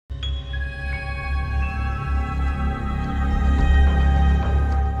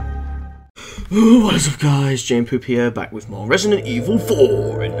What is up guys, Jane Poop here, back with more Resident Evil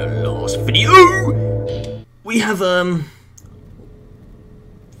 4. In the last video, we have,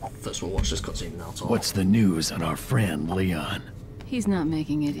 first we'll watch this cutscene and I'll talk. What's the news on our friend, Leon? He's not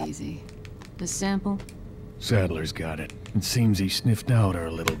making it easy. The sample? Sadler's got it. It seems he sniffed out our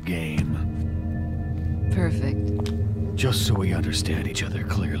little game. Perfect. Just so we understand each other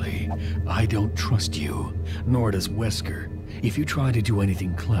clearly, I don't trust you, nor does Wesker. If you try to do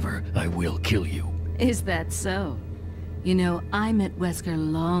anything clever, I will kill you. Is that so? You know, I met Wesker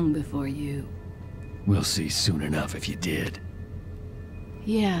long before you. We'll see soon enough if you did.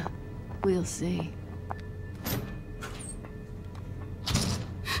 Yeah, we'll see.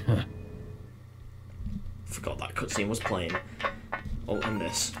 Forgot that cutscene was playing. Oh, and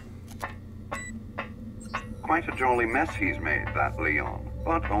this. Quite a jolly mess he's made, that Leon,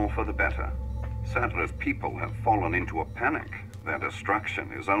 but all for the better. Sadler's people have fallen into a panic. Their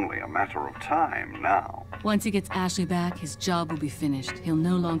destruction is only a matter of time now. Once he gets Ashley back, his job will be finished. He'll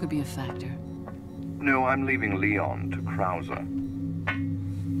no longer be a factor. No, I'm leaving Leon to Krauser.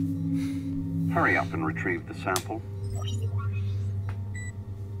 Hurry up and retrieve the sample.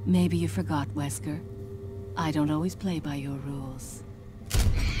 Maybe you forgot, Wesker. I don't always play by your rules.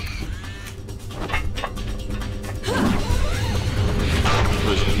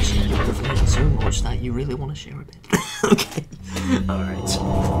 So much that you really want to share a bit. Okay.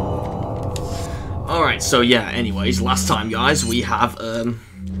 Alright, so yeah, anyways, last time guys, we have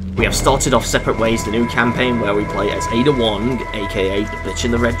started off Separate Ways, the new campaign where we play as Ada Wong, aka the bitch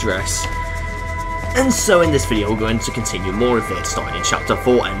in the red dress. And so in this video we're going to continue more of it, starting in chapter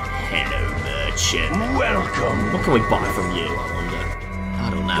 4, and hello merchant. Welcome. What can we buy from you, I wonder? I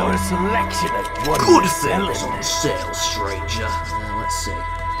don't know. Got a selection of what Good things on sale, stranger. Let's see.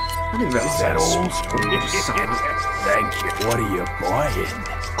 I didn't realize that all. Thank you. What are you buying?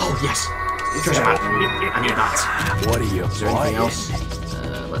 Oh yes, treasure map. I need that. What are you Is there anything else?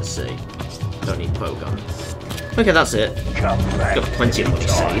 Let's see. Don't need bowgun. Okay, that's it. Got plenty of money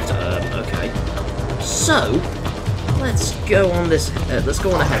saved. Okay. So let's go on this. Let's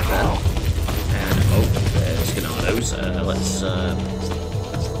go on ahead then. And oh, there's Ganados. Let's. I'm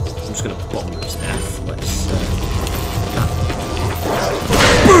just gonna bomb his death. Let's.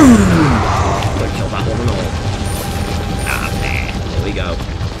 Boom! Don't kill that one and all. Ah, there we go.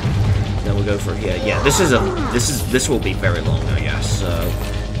 Then we'll go for here. Yeah, this will be very long, I guess. So,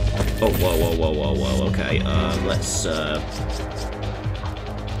 oh, whoa. Okay, let's. I don't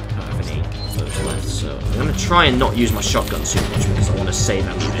have any of those left, so I'm gonna try and not use my shotgun too much because I want to save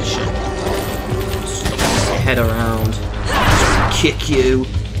ammunition. Just get your head around, just kick you,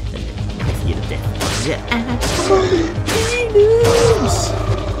 and knife you to death. Yeah.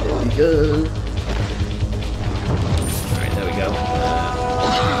 There we go. Alright, there we go.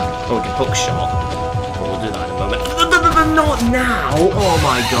 Oh, we can hook shot. But we'll do that in a moment. Not now! Oh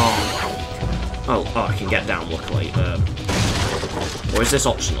my god. Oh, I can get down, luckily. Or is this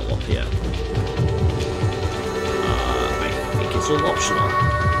optional up here? I think it's all optional.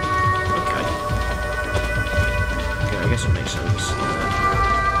 Okay. Okay, I guess it makes sense.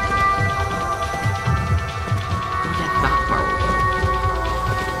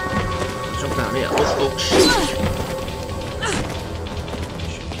 Down here. Oh shit.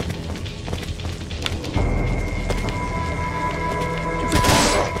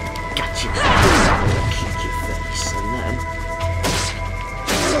 Gotcha. Kick your face and then.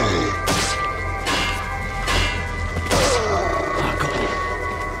 Oh, I got it.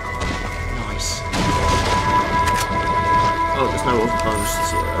 Nice. Oh, there's no other bonuses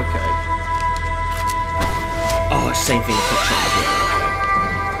here. Okay. Oh, same thing. Quick shot here.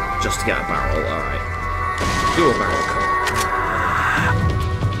 Just to get a barrel, alright. Do a barrel cut.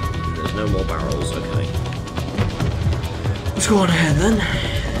 There's no more barrels, okay. Let's go on ahead then.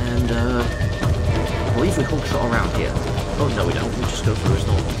 And, I believe we hook shot around here. Oh, no we don't. We just go through as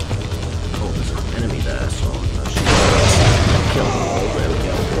normal. Oh, there's an enemy there, so I'm gonna shoot. Kill them all. There we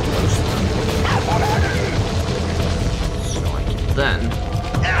go. Most of them. Strike. Then.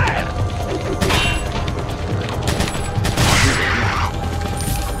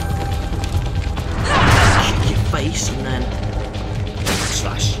 Face and then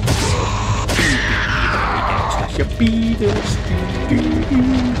slash. Slash your beaters.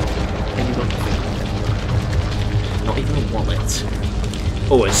 And you got not even a wallet.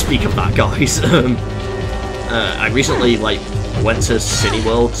 Oh, and speak of that, guys, I recently went to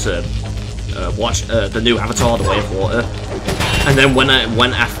Cineworld to watch the new Avatar: The Way of Water, and then when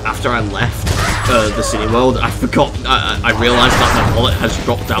after I left the Cineworld, I forgot. I realised that my wallet has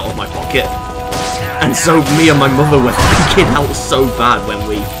dropped out of my pocket. And so me and my mother were freaking out so bad when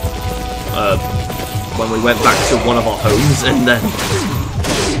we when we went back to one of our homes,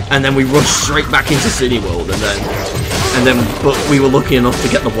 and then we rushed straight back into City World, but we were lucky enough to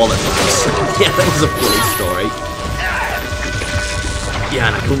get the wallet back. Yeah, that was a funny story. Yeah,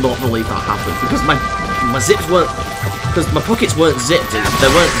 and I could not believe that happened because my zips weren't, because my pockets weren't zipped. They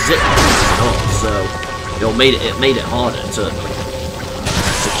weren't zipped at all, so it made it harder to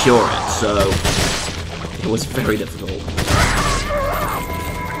secure it. So it was very difficult.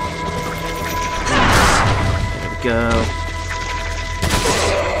 There we go.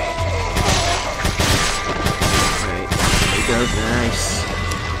 Right, there we go. Nice.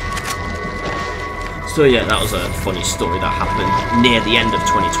 So yeah, that was a funny story that happened near the end of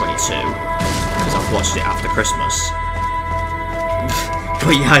 2022, because I've watched it after Christmas.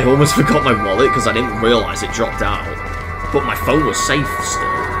 But yeah, I almost forgot my wallet because I didn't realise it dropped out. But my phone was safe still,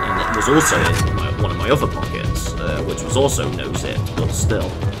 and it was also in one of my other pockets, which was also no zipped, but still,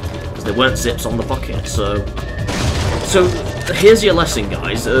 because there weren't zips on the pocket. So here's your lesson,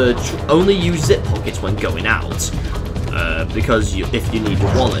 guys. Only use zip pockets when going out. Because if you need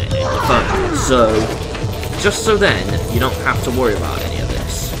your wallet in your phone, so just so then you don't have to worry about any of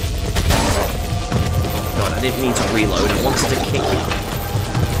this. God, I didn't mean to reload. I wanted to kick you.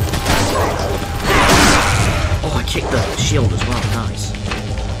 Oh, I kicked the shield as well. Nice.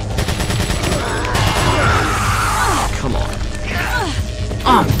 Come on.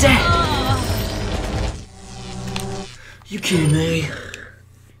 Oh, I'm dead. You kidding me?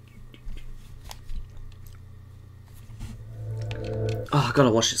 Oh, I gotta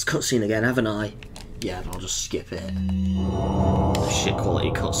watch this cutscene again, haven't I? Yeah, but I'll just skip it. Shit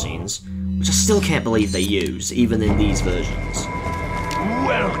quality cutscenes, which I still can't believe they use, even in these versions.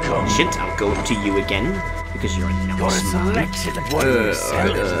 Welcome. Shit, I'll go to you again, because you're a nice man.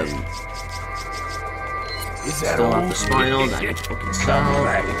 Still have the spinal, that you fucking sell.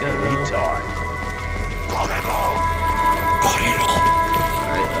 There we go.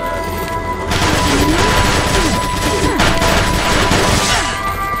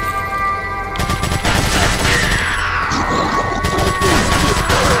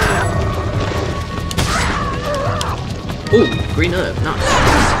 Oh, green herb, nice.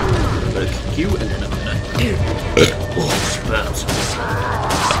 I'm gonna kick you, and then I'm gonna... Oh, spurt.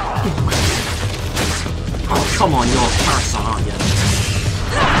 Oh, come on, you're a parasite, aren't you?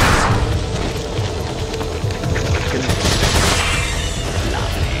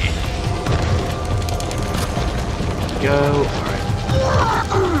 Lovely. Go. Alright.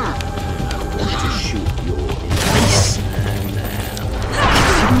 I want to shoot your face, and then I'm gonna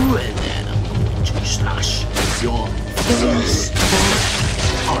kick you, and then I'm going to slash your...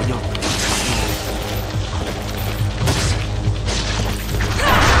 Oh, no.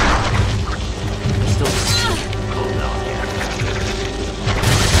 Still hold on here.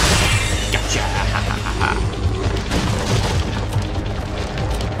 Gotcha.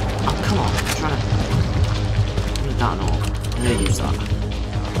 Oh, come on. I'm trying to down all. I'm gonna use that.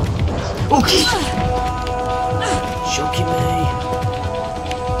 Oh, choking me.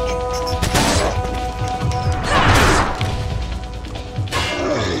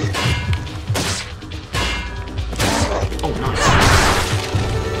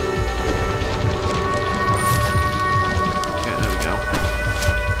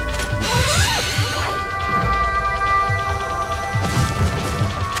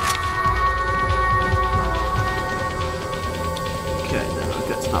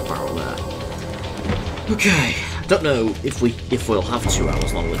 Okay, I don't know if we'll have 2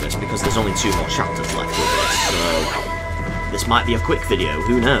 hours long with this because there's only 2 more chapters left with this, so this might be a quick video,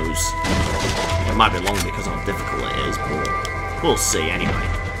 who knows? It might be long because of how difficult it is, but we'll see anyway.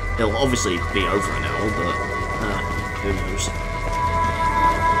 It'll obviously be over an hour, but who knows?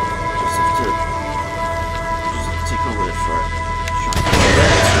 Just have to take my word for it. Try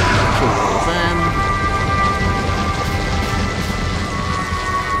and kill all of them.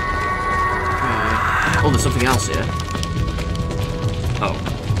 Oh, there's something else here. Oh,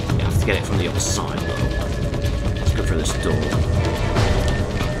 you have to get it from the other side, though. Let's go through this door.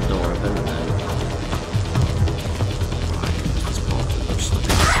 Door open, and then... Right, let's pop this stuff.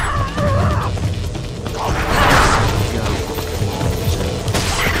 Go.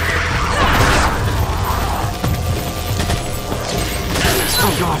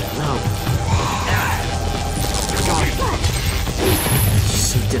 Oh god, no. God.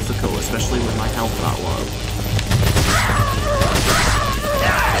 So difficult, especially with my health that low.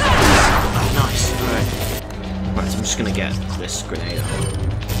 Oh, nice, alright. Right, so I'm just gonna get this grenade out.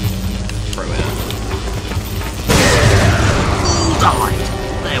 Throw it out. Died!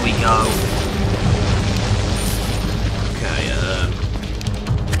 There we go. Okay,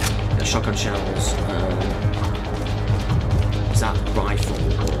 shotgun shells. Is that rifle?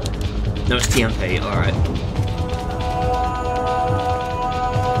 Or... No, it's TMP. All right.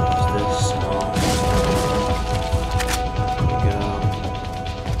 What's this?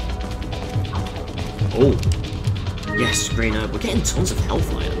 Oh. Yes, green herb. We're getting tons of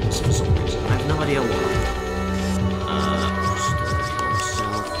health items for some reason. I have no idea why.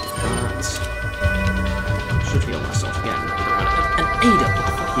 Should heal myself again. An Ada, what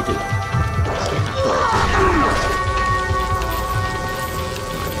the fuck are you doing?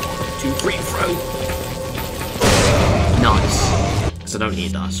 Two, three, throw! Nice. Because I don't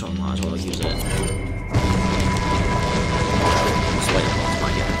need that, so I might as well use it. It's later on to my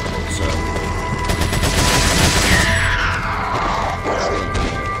game, so...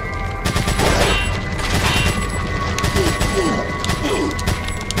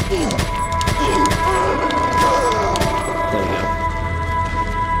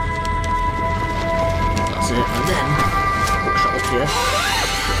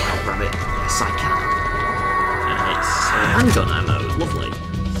 Handgun ammo, lovely.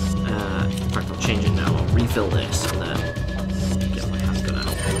 In fact, I'll change it now. I'll refill this and then get my handgun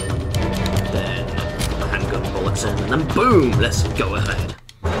out. Then put the handgun bullets in, and then boom! Let's go ahead.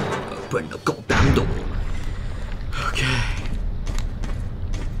 Open the goddamn door. Okay.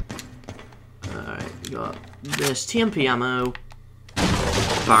 Alright, we got this TMP ammo,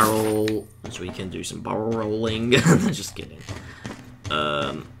 barrel, so we can do some barrel rolling. Just kidding.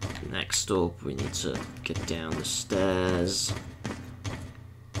 Next up, we need to get down the stairs.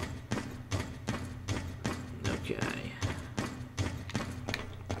 Okay.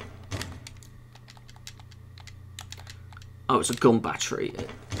 Oh, it's a gun battery.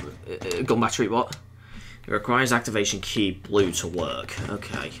 Gun battery what? It requires activation key blue to work.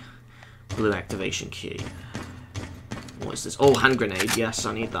 Okay. Blue activation key. What is this? Oh, hand grenade. Yes,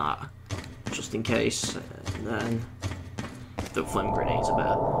 I need that. Just in case. And then... the flame grenades a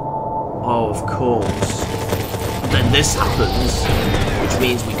bit. Oh, of course. Then this happens, which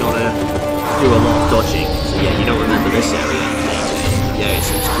means we gotta do a lot of dodging. So yeah, you don't remember this area. Yeah,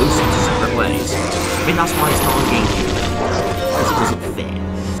 it's exclusive to separate ways. I mean, that's why it's not on GameCube, because it wasn't fair.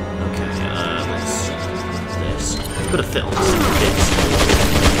 Okay, let's this. Could have fit on this.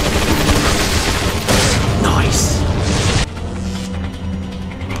 Nice!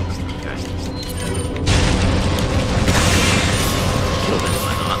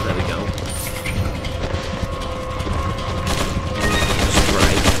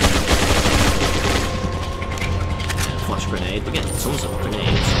 Grenade. We're getting tons of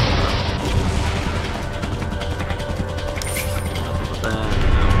grenades.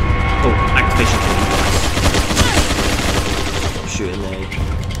 Oh, activation key. I'm shooting a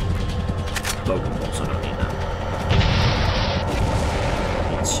Bogan ball, so I don't need that.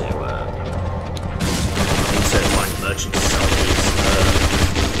 Need to find merchants to sell these.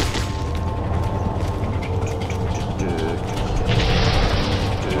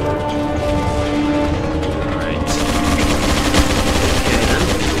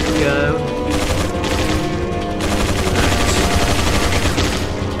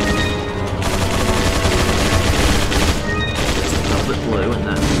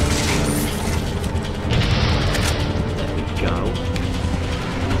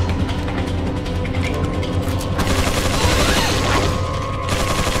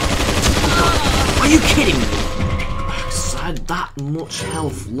 Are you kidding me? Because I had that much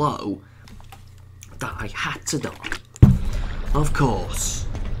health low that I had to die. Of course.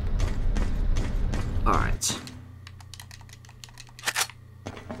 Alright.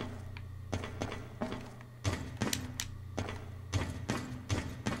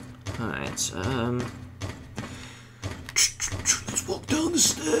 Alright, let's walk down the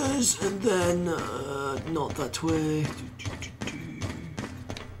stairs and then, not that way.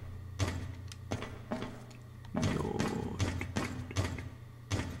 No.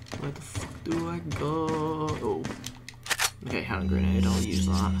 Where the fuck do I go? Oh. Okay, hand grenade, I'll use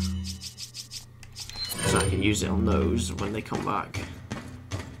that. So I can use it on those when they come back.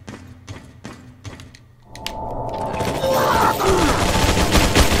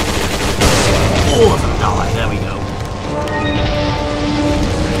 All of them die, there we go.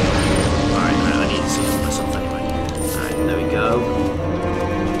 Alright, I need to see for myself anyway. Alright, there we go.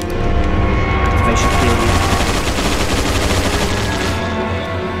 Activation key.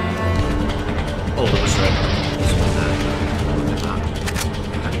 Oh, there was red. Look at that.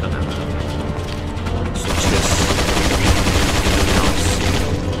 I don't know. Switch this. Nice.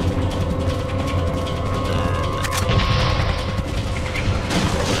 And then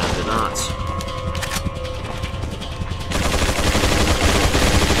after that.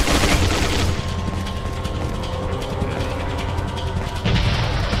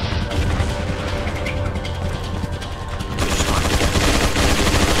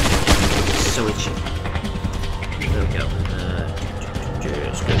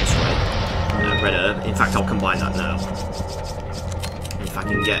 fact, I'll combine that now. If I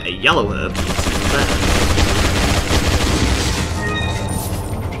can get a yellow herb, it's even better.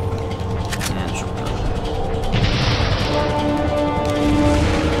 And shotgun.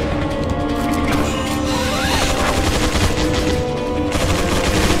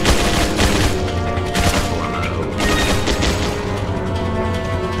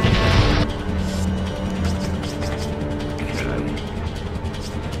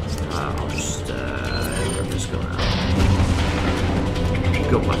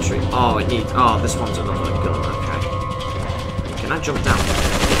 Oh, it needs. Oh, this one's another gun. Okay. Can I jump down?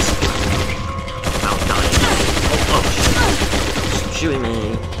 Yes. Without dying. Oh, stop shooting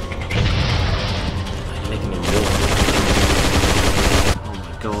me. You're making me walk. Oh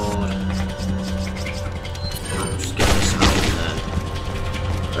my god. I'll just get this out then.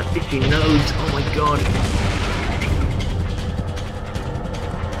 That 15 nodes. Oh my god.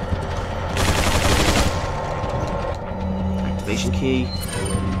 Activation key.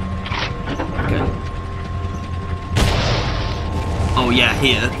 Okay. Oh yeah,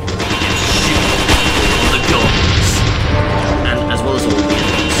 here. Shoot all the guns. And as well as all the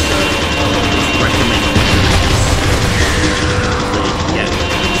enemies. It's recommended. Yeah,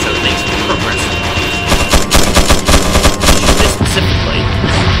 so it makes progress. Shoot this specifically.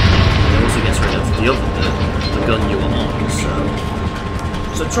 It also gets rid of the gun you were on,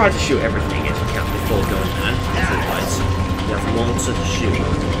 so try to shoot everything if you can before going there. Otherwise, you have more to shoot.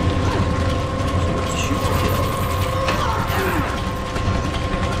 Shoot to kill.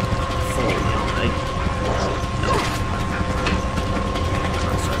 Falling, aren't they? No.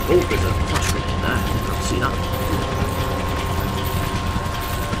 Sorry. Oh, there's a flash grenade there. I didn't see that.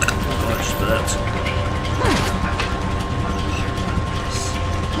 Oh gosh, but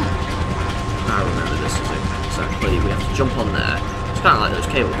I remember this exactly. We have to jump on there. It's kind of like those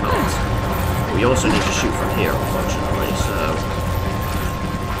cable cars. We also need to shoot from here, unfortunately, so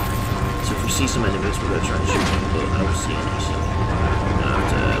if we see some enemies, we're going to try and shoot them, but I don't see any, so we're going to have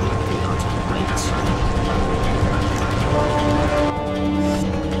to do that to the plates.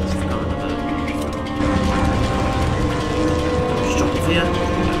 Just jump off here.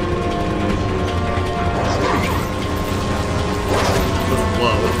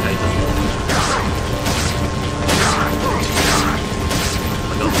 Whoa, okay, doesn't work.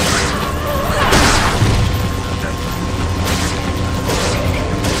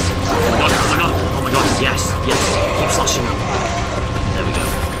 Oh my god. Yes, yes, keep slashing them. There we go.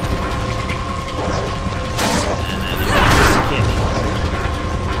 And then there's a kick.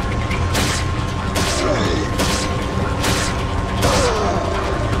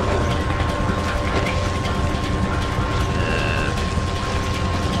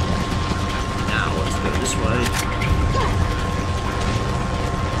 Now let's go this way.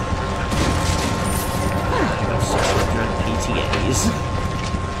 I got 600 PTAs.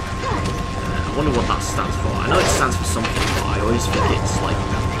 I wonder what that stands for. I know it stands for something, but I always think it's like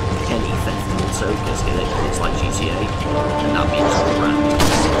penny theft also, because it's like GTA, and that means grand.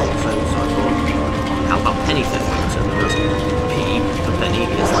 So I thought, how about penny theft also? Because P for penny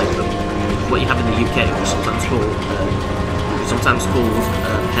is like what you have in the UK, which is sometimes called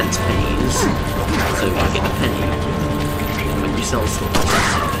pence pennies. So you get a penny when you sell stuff.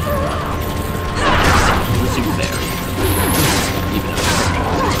 It's super fair, even though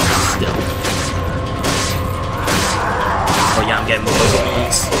still. Oh yeah, I'm getting more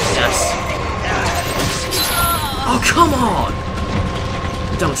points. Yes. Oh, come on!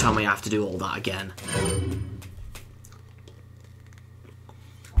 Don't tell me I have to do all that again.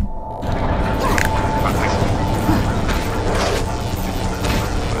 Right,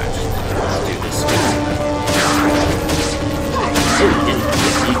 let's do this. Oh,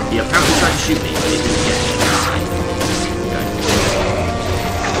 he apparently tried to shoot me, but he didn't get me.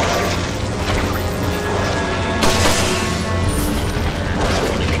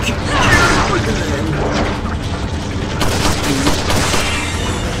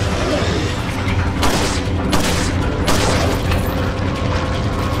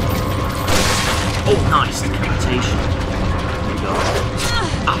 Oh, nice decapitation. There we go.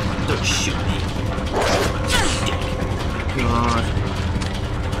 Ah, don't shoot me. Dick. God.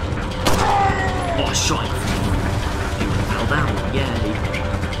 Oh, I shot him. He fell down. Yay.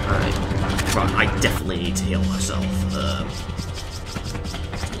 Alright. Right, I definitely need to heal myself. I'm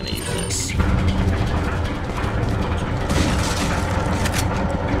gonna use this.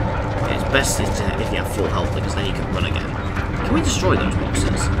 Okay, it's best if you have full health, because then you can run again. Can we destroy those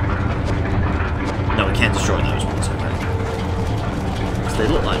boxes? No, we can't destroy those ones, okay. Because they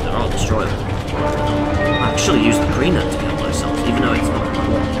look like they're all destroyable. I actually used the green net to kill myself, even though it's not my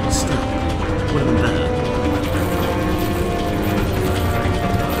one, but still. would have been better.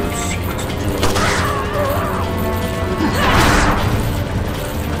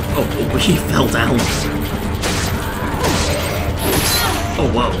 Oh, he fell down. Oh,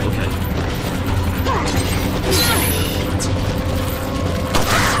 whoa, okay.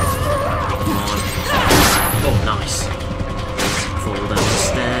 Come on. Oh, nice. Fall down the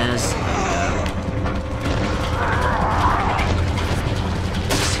stairs.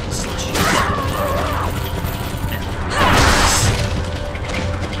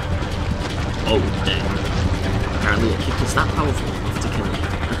 Oh, dang. Apparently a kick is that powerful enough to kill you.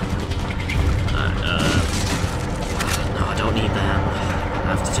 No, I don't need them.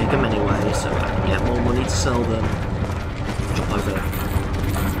 I have to take them anyway, so I can get more money to sell them. Jump over.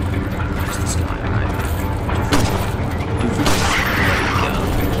 There's this guy, alright. There we go.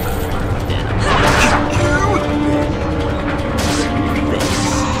 Then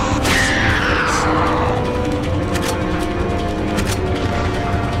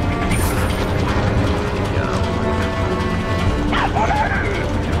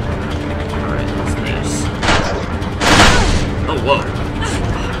I'm whoa!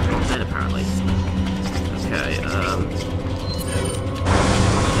 Not dead apparently. Okay,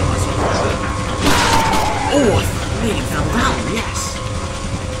 oh, I really fell down, yes!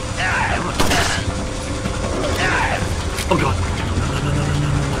 Oh god!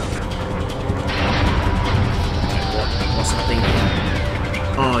 No. What's that thing?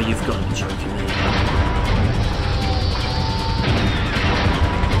 Oh, you've got to be joking me.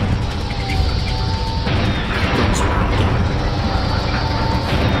 Guns around again.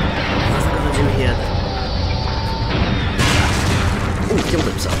 Here then. Oh, he killed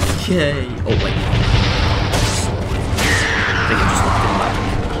himself. Yay! Oh wait. I think I just knocked him back.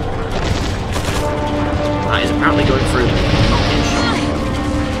 That is apparently going through me. I'm not being shot.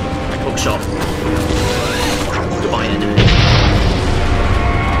 Hook shot. Goodbye, enemy.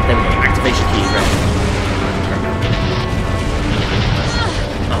 Then we go. Activation key. Right.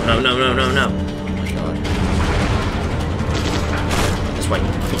 Oh no. Oh my god. This way.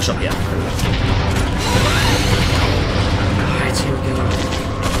 Hook shot here. Alright, here we go.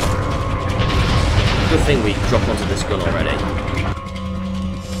 Good thing we dropped onto this gun already.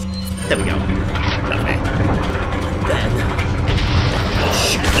 There we go. Okay. Then... oh,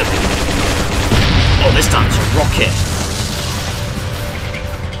 shoot. Oh, this time it's a rocket.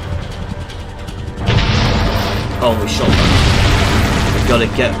 Oh, we shot that. We've got to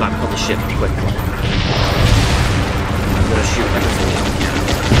get back on the ship quickly. I'm going to shoot everything we can.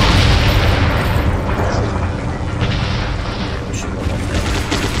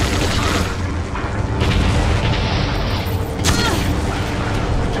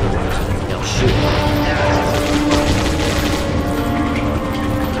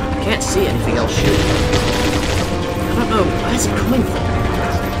 Can't see anything else shooting. I don't know, where's it coming from?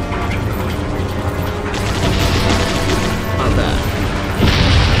 Oh, there.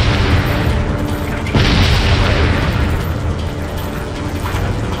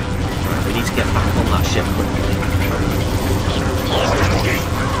 Right, we need to get back on that ship quickly.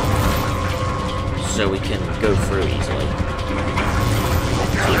 So we can go through easily.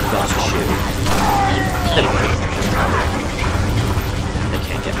 So you've got to shoot. There we go.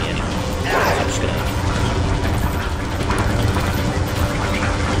 Get me anywhere. So I'm just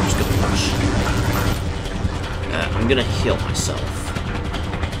gonna rush. I'm gonna heal myself.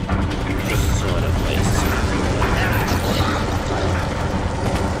 Just so I don't waste.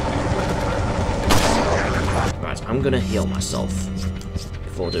 Right, I'm gonna heal myself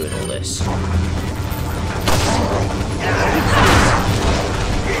before doing all this.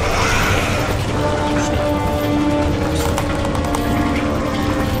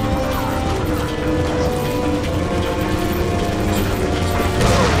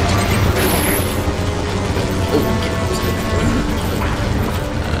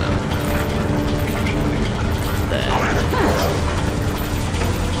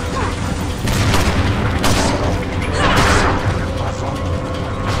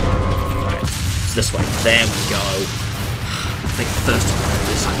 This way. There we go. I think the first time I did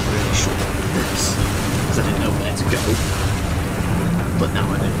this, I really should have done this. Because I didn't know where to go. But now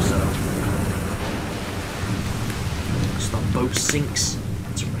I do, so. So that boat sinks.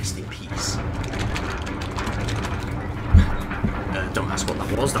 To rest in peace. Don't ask what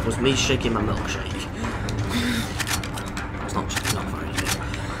that was. That was me shaking my milkshake. It's not very good.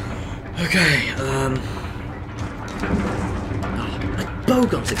 Okay,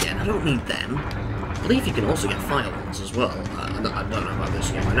 bowguns again. I don't need them. I believe you can also get fire ones as well. I don't know about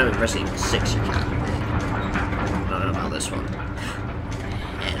this game. I know in Resident Evil 6 you can. I don't know about this one.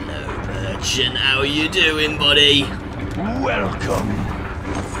 Hello, bird. Merchant, how you doing, buddy? Welcome.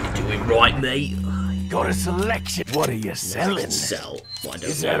 Doing right, mate? Got a selection. What are you selling? Sell. Well, I don't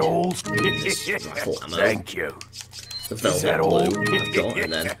Is that all? rifle ammo. Thank you. The Is that velvet all? blue I've got,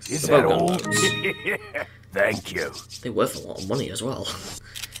 and then Is the that bowgun all? boats. Thank you. They're worth a lot of money as well.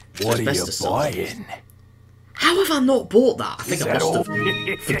 What are best you to sell. buying? How have I not bought that? I think Is I that must all? have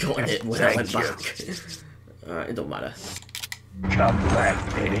forgotten it when I went Thank back. Alright, it don't matter. Come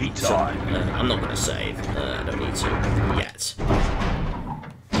back anytime. I'm not gonna save. I don't need to yet.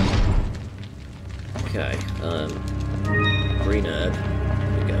 Okay. Green herb.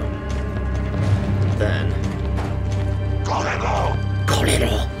 There we go. Then.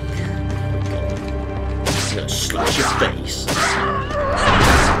 Colero. I'm gonna slash your face.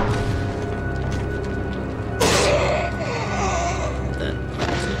 Then.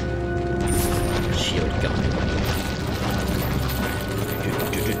 Shield gun.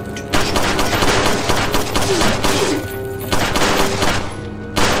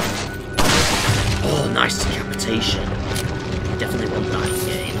 Oh, nice decapitation. Definitely want that in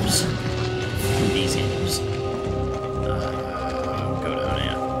games. In these games. Go down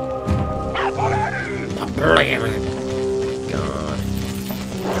here. God.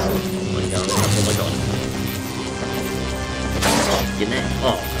 Oh my god. Oh my god. Your neck.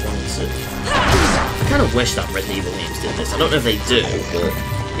 Oh, I wanted to. I kind of wish that Resident Evil games did this. I don't know if they do, but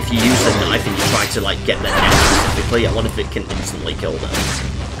if you use the knife and you try to like get their neck specifically, I wonder if it can instantly kill them.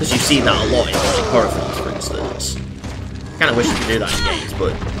 Because you see that a lot in like, horror films, for instance. I kind of wish you could do that in games,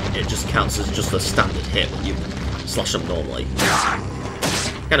 but it just counts as just a standard hit when you slash them normally.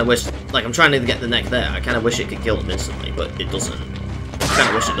 Kind of wish, like I'm trying to get the neck there, I kind of wish it could kill them instantly, but it doesn't. I kind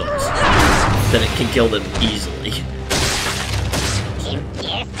of wish it does. Then it can kill them easily.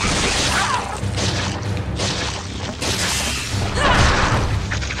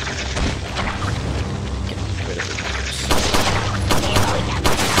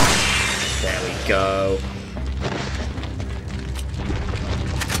 Go.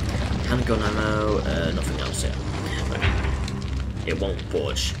 Handgun ammo, nothing else here. Okay. It won't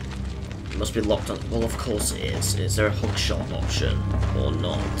budge. It must be locked on. Well, of course it is. Is there a hookshot option or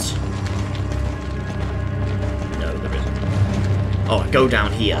not? No, there isn't. Oh, I go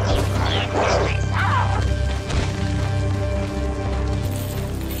down here.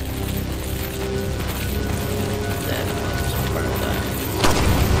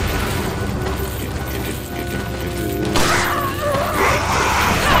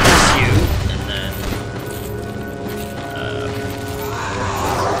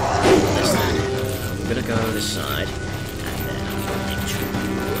 Side, and then I'm going to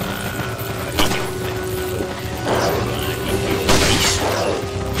in your face.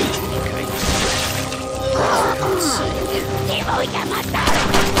 Okay. For God's sake. Oh, it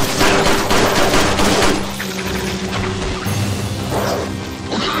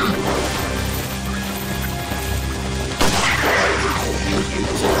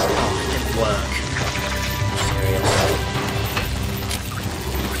didn't work. Serious?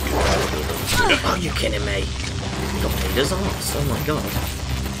 Are you kidding me? God, he does arse. Oh my god.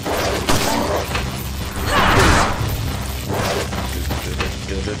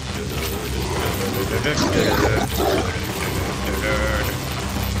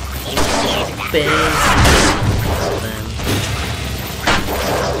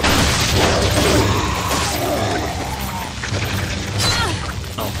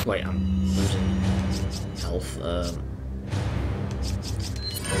 Oh, wait, I'm losing health.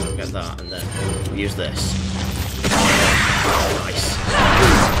 I'll get that, and then we'll use this. Nice.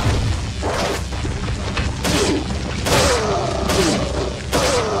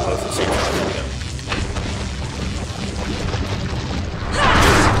 Both at the same time. There we go.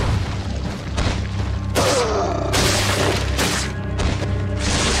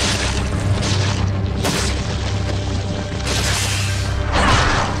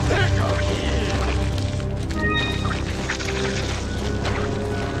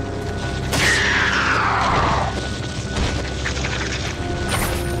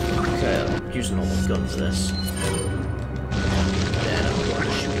 Use a normal gun for this. Then I'm going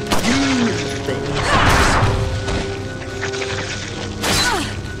to shoot you things.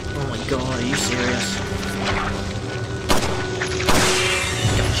 Oh my god, are you serious?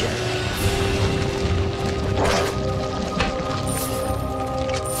 Gotcha.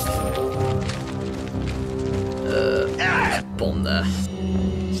 There's a bomb there.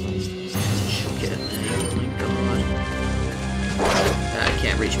 Shook it at me. Oh my god. It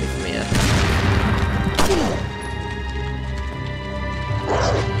can't reach me from here.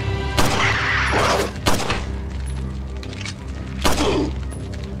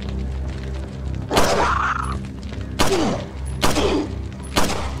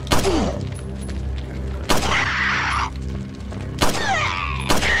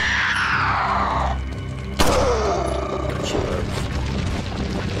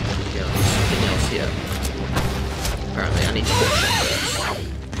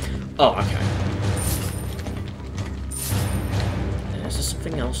 Oh, okay. Is there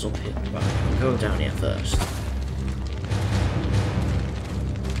something else up here? Right, I'll go down here first.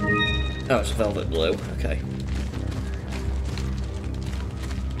 Oh, it's a velvet blue. Okay.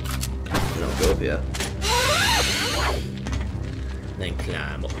 And I'll go up here. Then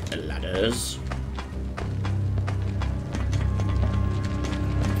climb up the ladders.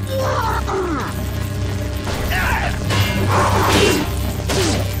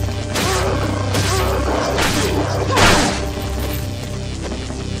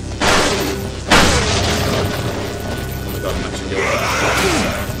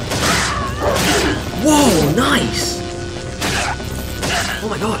 Whoa, nice! Oh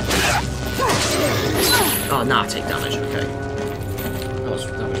my god! Oh, now I take damage, okay. That was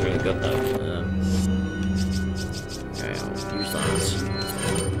really good though. Okay, I'll use that.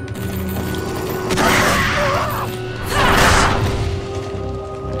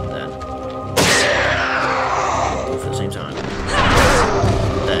 Then. Both at the same time.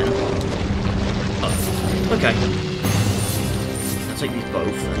 Then. Oh, okay. I'll take these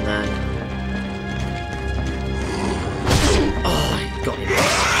both and then. Got him.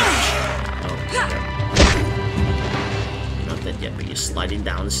 Oh, okay. Not dead yet, but you're sliding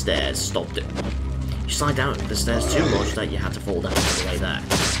down the stairs. Stopped it. You slide down the stairs too much that you had to fall down all the way there.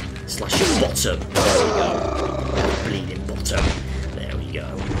 Slash your bottom. There we go. Bleeding bottom. There we go.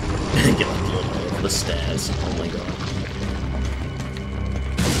 Get the blood all over the stairs. Oh my god.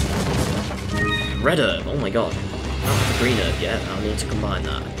 Red herb. Oh my god. I don't have the green herb yet. I'll need to combine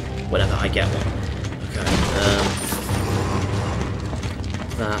that. Whenever I get one. Okay.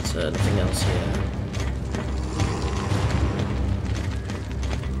 That, nothing else here.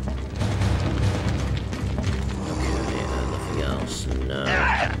 Okay, nothing else. No.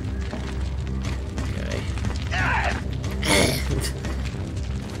 Okay.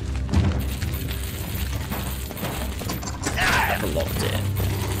 Never locked it.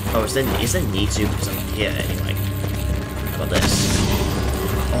 Oh, is there need to? Because I'm here anyway. How about this?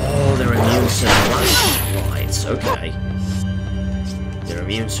 Oh, they're immune to flashlights. Okay. They're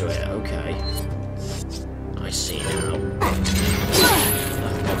immune to it, okay. I see now.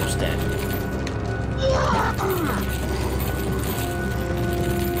 I'm almost dead.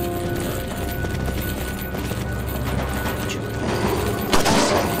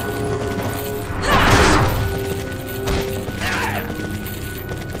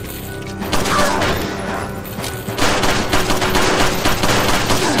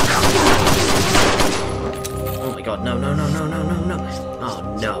 Oh my god, no, no, no, no, no, no, no.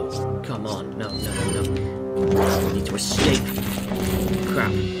 Oh no. Come on. No, no, no, no. I need to escape.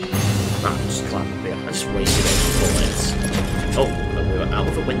 Crap. Crap, just climb up here. I just wasted 8 bullets. Oh, we were out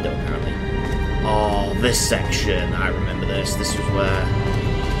of a window apparently. Oh, this section. I remember this. This is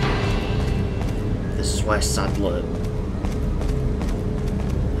where Sadler.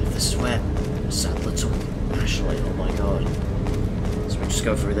 This is where Sadler took Ashley. Oh my god. So we just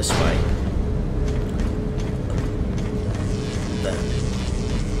go through this way. Then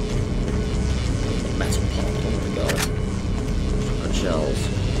metal pot, oh my god. And shells.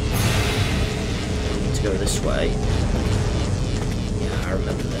 We need to go this way. Yeah, I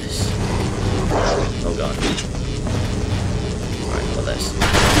remember this. Oh god. Right, how about this?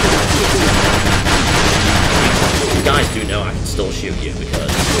 You guys do know I can still shoot you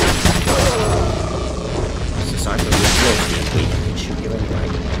because aside from the ability, we can shoot you anyway.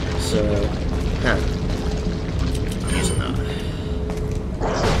 So, yeah. I'm using that.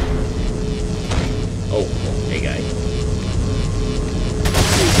 Oh, hey guy.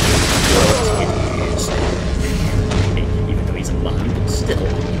 Even though he's a man, but still,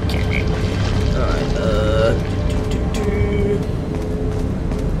 get him. Alright,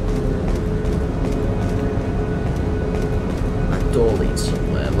 That door leads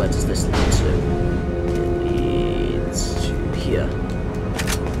somewhere. Where does this lead to? It leads to here.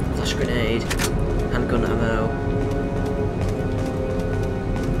 Flash grenade. Handgun ammo.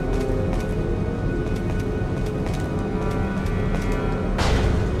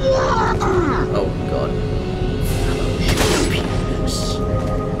 Oh god. I'll shoot your penis.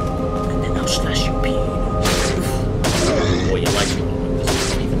 And then I'll slash your penis. Or you like your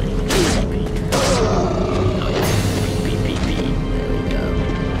arms. Even though you can pee. Oh yeah. Pee. There we go.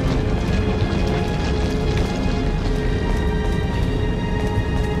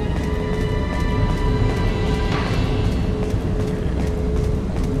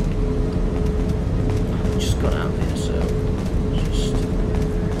 I just got out of here, so just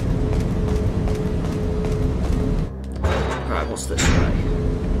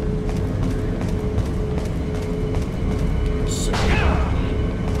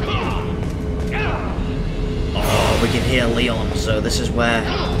yeah, Leon, so this is where...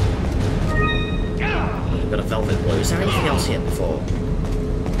 We've got a Velvet Blue. Is there anything else here before?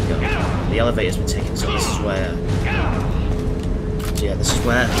 The elevator's been taken, so this is where... So yeah, this is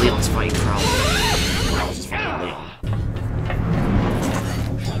where Leon's fighting Prowler. Prowler's fighting Leon.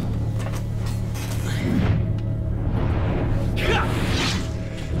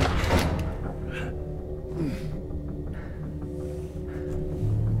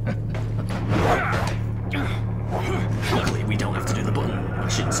 Luckily, we don't have to do the button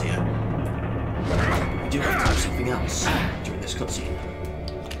machines here. We do have to do something else during this cutscene.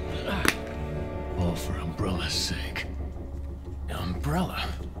 All for Umbrella's sake. Umbrella?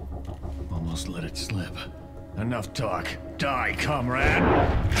 Almost let it slip. Enough talk. Die, comrade!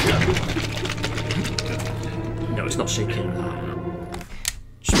 No, it's not shaking.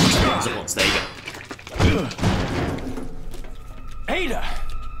 Just push the buttons at once. There you go. Ada!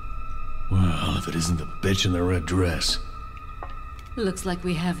 Well, if it isn't the bitch in the red dress. Looks like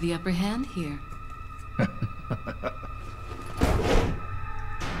we have the upper hand here.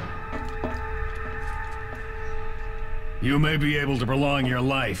 You may be able to prolong your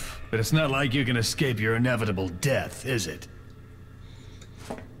life, but it's not like you can escape your inevitable death, is it?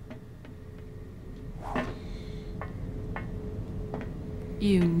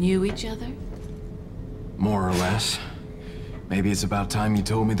 You knew each other? More or less. Maybe it's about time you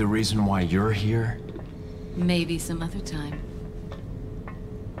told me the reason why you're here. Maybe some other time.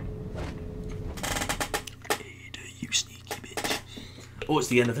 Ada, you sneaky bitch. Oh, it's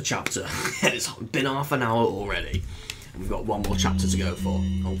the end of the chapter. It's been half an hour already. We've got one more chapter to go for.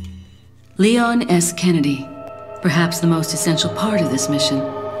 Oh. Leon S. Kennedy. Perhaps the most essential part of this mission.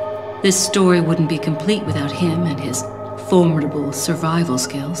 This story wouldn't be complete without him and his formidable survival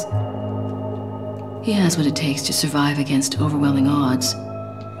skills. He has what it takes to survive against overwhelming odds.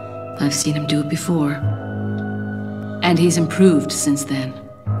 I've seen him do it before. And he's improved since then.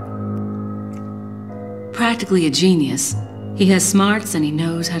 Practically a genius, he has smarts and he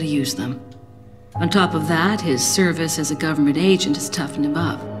knows how to use them. On top of that, his service as a government agent has toughened him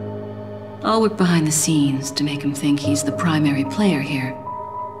up. I'll work behind the scenes to make him think he's the primary player here,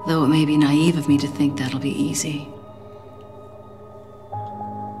 though it may be naive of me to think that'll be easy.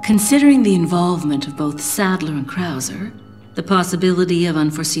 Considering the involvement of both Sadler and Krauser, the possibility of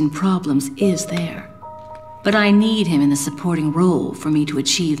unforeseen problems is there. But I need him in the supporting role for me to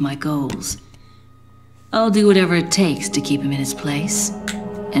achieve my goals. I'll do whatever it takes to keep him in his place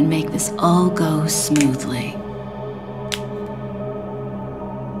and make this all go smoothly.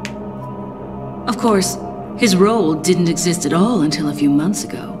 Of course, his role didn't exist at all until a few months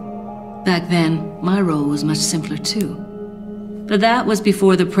ago. Back then, my role was much simpler too. But that was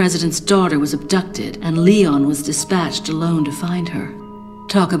before the President's daughter was abducted and Leon was dispatched alone to find her.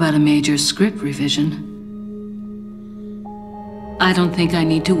 Talk about a major script revision. I don't think I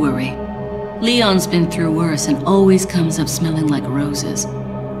need to worry. Leon's been through worse and always comes up smelling like roses.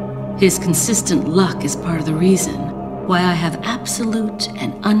 His consistent luck is part of the reason why I have absolute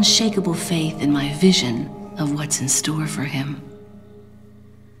and unshakable faith in my vision of what's in store for him.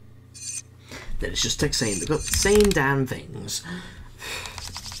 Then it's just text saying they've got the same damn things.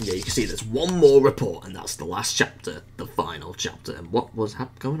 Yeah, you can see there's one more report, and that's the last chapter, the final chapter. And what was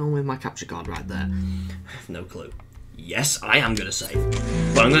going on with my capture card right there? No clue. Yes, I am going to save.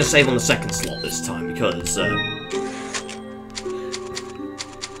 But I'm going to save on the second slot this time because,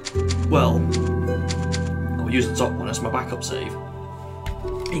 well, I'll use the top one as my backup save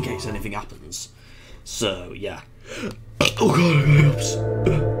in case anything happens. So, yeah. Oh god, my ups.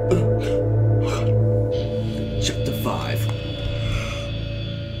 Chapter 5.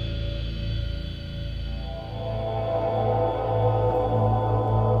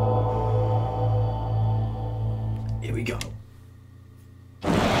 Here we go.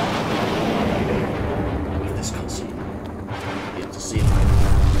 With this cutscene, you'll be able to see it.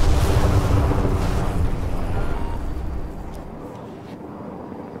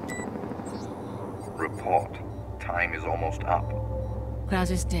 Report. Time is almost up.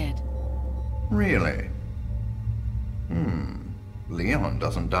 Krauser's dead. Really? Leon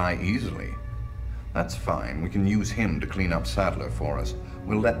doesn't die easily. That's fine. We can use him to clean up Sadler for us.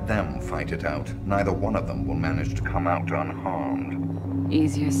 We'll let them fight it out. Neither one of them will manage to come out unharmed.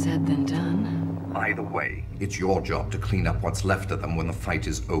 Easier said than done. Either way, it's your job to clean up what's left of them when the fight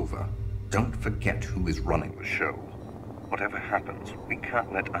is over. Don't forget who is running the show. Whatever happens, we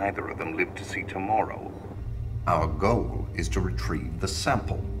can't let either of them live to see tomorrow. Our goal is to retrieve the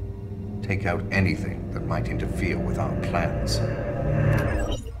sample. Take out anything that might interfere with our plans.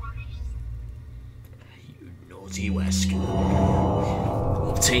 You naughty Wesker.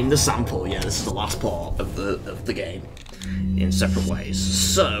 Obtain the sample. Yeah, this is the last part of the game. in separate ways.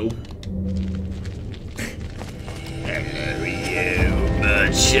 So, hello, you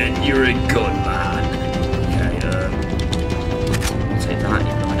merchant. You're a good man. Okay, I'll take that.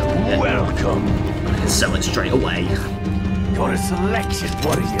 Even though I don't need it. Welcome. I can sell it straight away. Got a selection.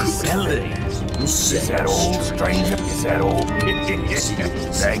 What are you selling? Is that all, stranger? Is that all? Thank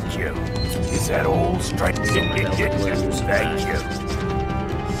you. Is that all, stranger? Thank you.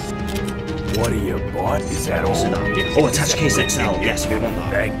 What are you buying? Is that all? Oh, attach case XL. Yes, we want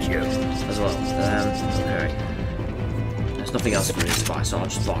that. Thank you. As well. Okay. There's nothing else for me to buy, so I'll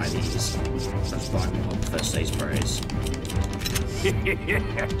just buy these. I'll just buy more first aid sprays.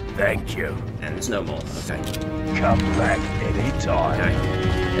 Thank you. And there's no more. Okay. Come back anytime. Okay.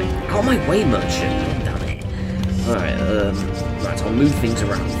 Yeah. Out of my way, merchant. Damn it. Alright, right, I'll move things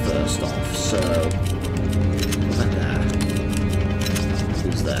around first off. So, put that there.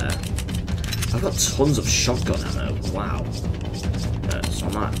 Who's there? I've got tons of shotgun ammo. Wow. So I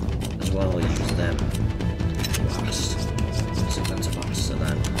might as well use them last. So that's faster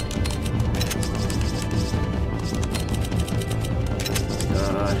then.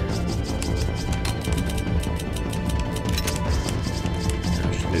 God.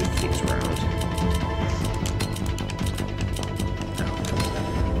 I'll just move things around. Oh, come on.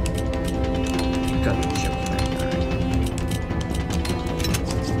 You gotta be joking, mate.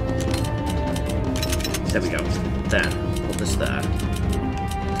 There we go. Then, put this there.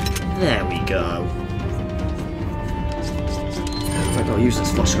 There we go. In fact, I'll use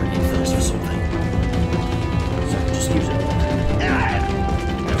this flash grenade first for something. So I can just use it.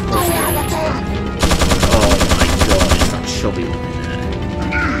 Oh my god, it's that chubby one in there.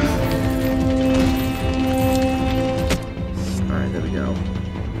 Alright, there we go.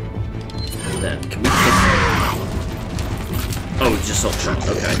 Then, can we hit him? Oh, he just shot.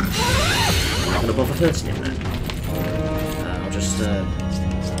 Okay. I'm not gonna bother hurting him then. I'll just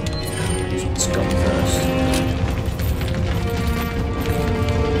use this gun first.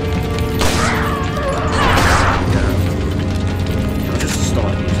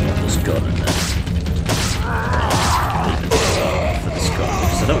 Start using this gun and then leave it for this gun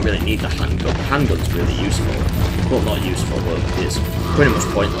because I don't really need the handgun. The handgun's really useful. Well, not useful, but it's pretty much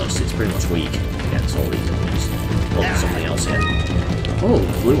pointless. It's pretty much weak against all these enemies. Oh, there's something else here. Oh,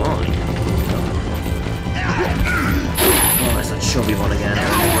 blue eye. Oh, there's that chubby one again. Oh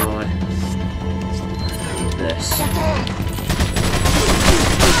my god. I need this.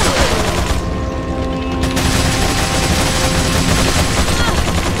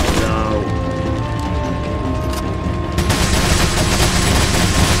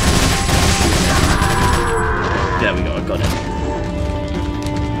 There we go, I got it.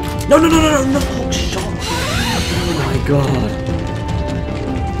 No, hook shot! Oh my god.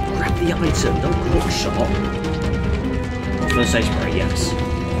 Grab the item, no hook shot. Oh, first aid spray, yes.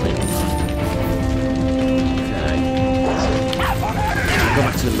 Okay. I'll go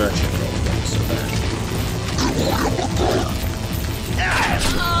back to the merchant roll again, so there.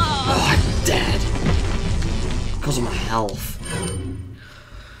 Oh, I'm dead. Because of my health.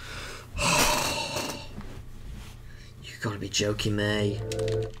 You gotta be joking me.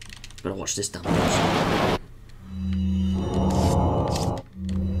 Better watch this damage.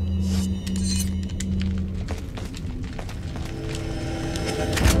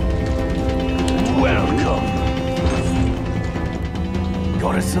 Welcome.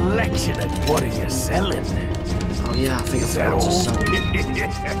 Got a selection of what are you selling? Oh yeah, I think I forgot to sell it.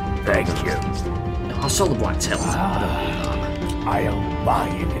 Thank you. I'll sell the black tail. I don't need that. I'll buy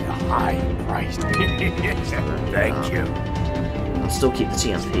it at a high price. Thank you. I'll still keep the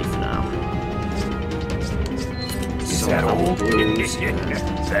TMP for now. Is that all?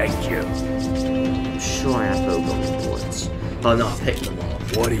 Thank you. I'm sure I have bowgun bullets. Oh no, I picked them up.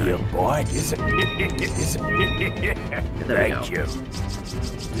 What are you buying? Is it? Thank you.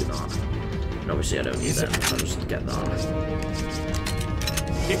 Do that. And obviously I don't need them. I'll just get that.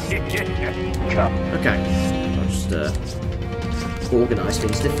 Okay. I'll just organise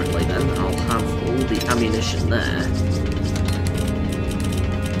things differently then. I'll have all the ammunition there.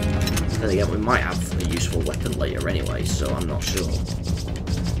 Then again, we might have a useful weapon later anyway, so I'm not sure. In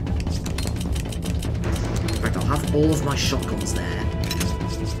fact, I'll have all of my shotguns there.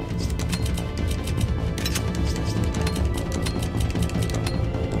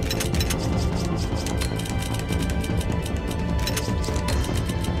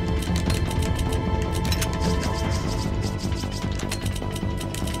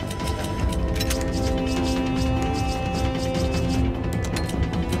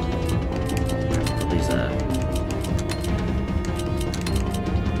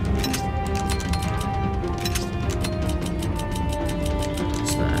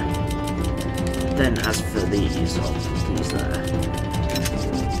 then as for these, I'll put these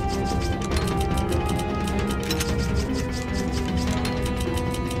there.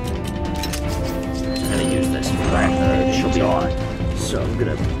 I'm gonna use this for that chubby one. So I'm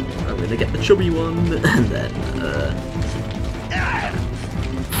gonna get the chubby one, and then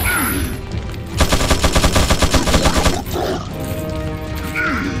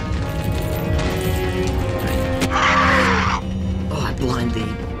oh, I blind the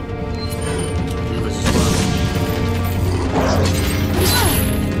others as well.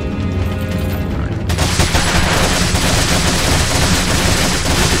 Right.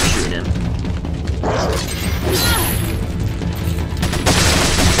 Shooting him.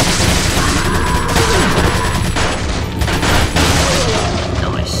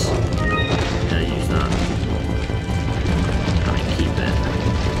 Nice. Gonna use that. I mean, keep it.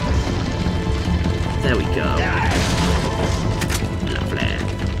 There we go. Lovely.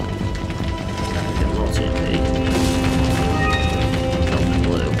 Get a lot of TNT. Golden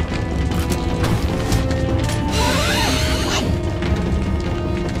blue.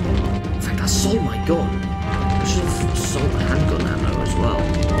 In fact, I sold my gun. I should have sold the handgun ammo as well.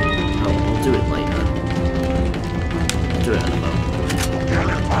 I'll do it later. I'll do it in a moment.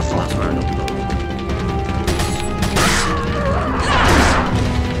 That's where I got the boat.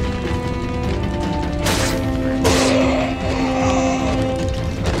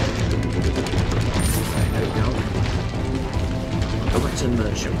 There we go. I'll go back to the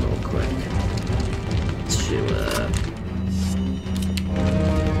merchant real quick.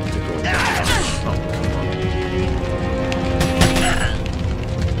 Oh, come on.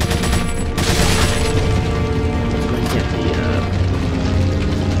 Get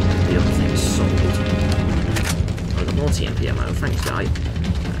the other things sold. Oh, the more TNT ammo. Thanks, guy.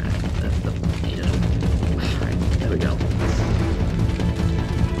 Right, there we go.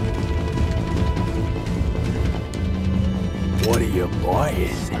 What are you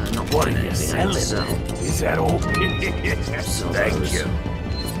buying? Not What buying are you anything. I need to selling? sell. Is that all? Sell Thank those. you.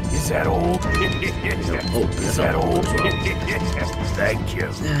 Is that all? Oh, Is that all? as well. Thank you.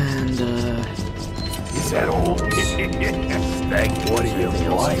 And Is that all? Thank you. What are you anything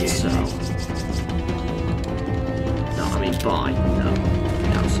else I can sell? buying? No, I mean buy. No.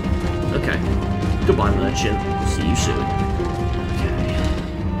 Yes. Okay. Goodbye, merchant. See you soon. Okay.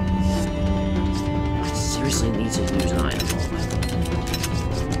 I seriously need to use an item bomb.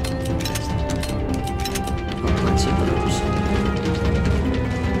 Got plenty of those.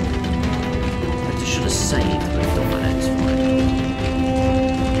 I should have saved, but I've done my next one.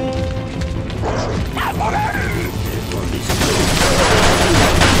 One of these.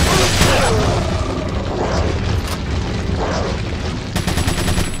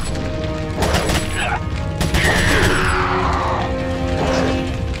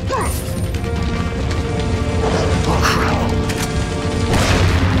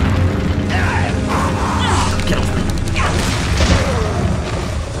 Get off me.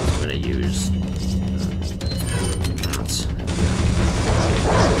 I'm gonna use that.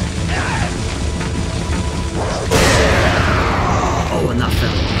 Oh, and that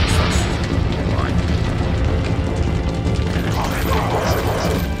fell. Right.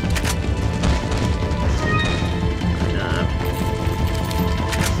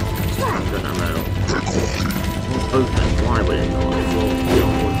 Good ammo. Open. Why would it not? We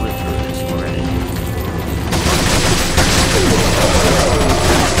all went through this already.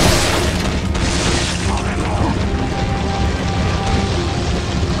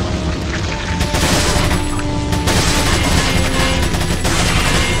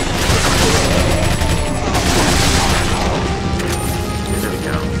 There we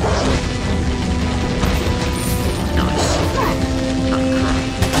go. Nice. Ah,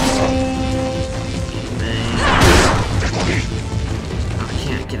 crap.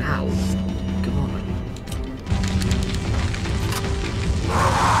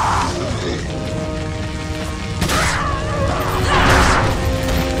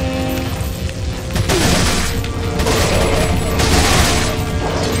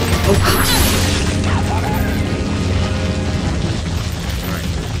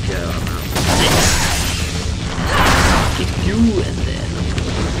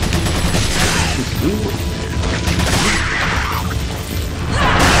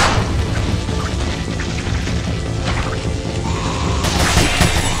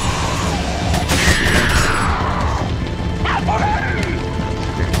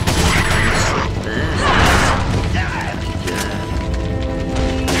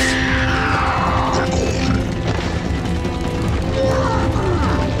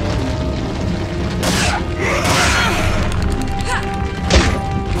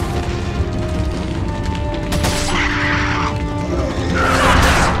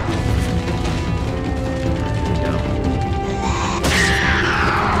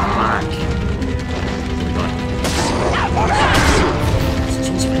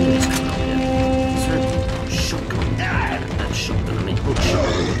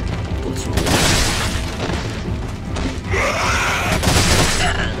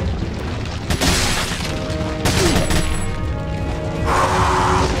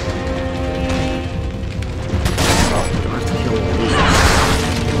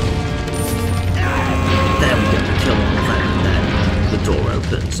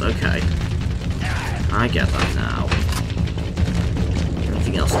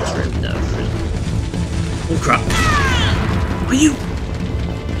 anything else in this room? No, there isn't. Oh crap! Are you?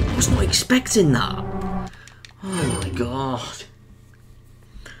 I was not expecting that. Oh my god!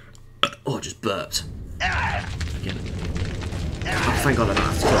 Oh, I just burped. Again. Oh, thank god I don't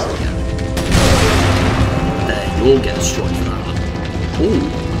have to kill him again. There, you all get destroyed for that. Ooh,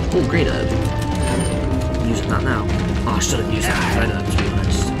 oh, green herb. I'm using that now. Oh, I should have used that red herb, to be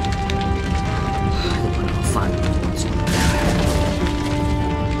honest. I think I know, I'll find one.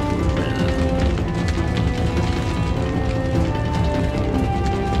 Red herb.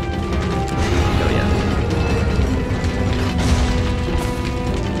 Go, yeah.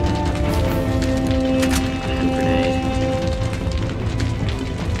 Hand grenade.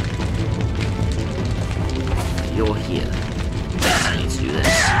 You're here. I need to do this.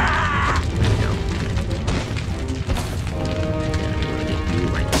 There we go. Yeah, I'm gonna get you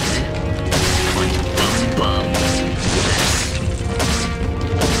right there. Like bum.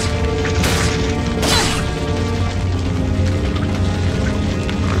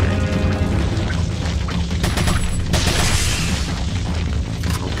 Alright.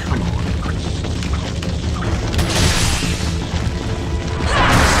 Oh, come on.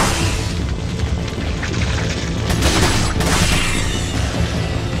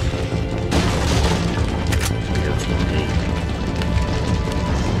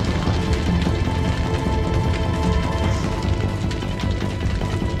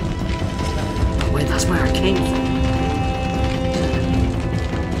 Wait, that's where I came from.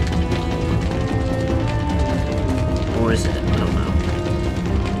 Or is it? I don't know.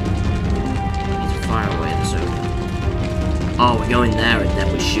 I need to fire away this open. Oh, we're going there and then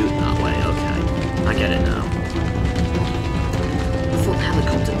we shoot that way. Okay. I get it now. I thought the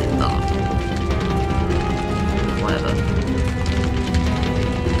helicopter did that. Whatever.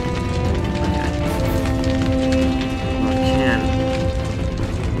 Okay. Well, I can.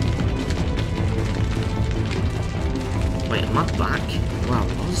 Wait, am I back where I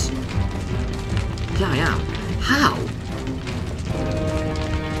was? Yeah, I am. How?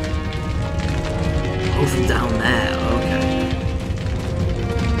 Oh, from down there. Okay.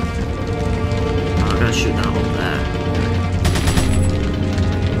 Oh, I'm gonna shoot that one there.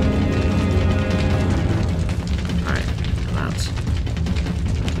 Alright, that's.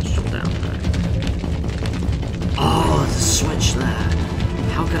 Let's jump down there. Oh, there's a switch there.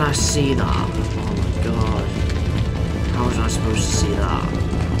 How could I see that? Oh my god. How was I supposed to see that?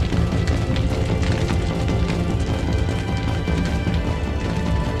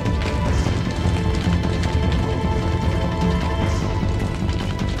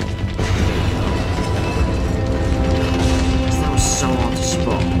 That was so hard to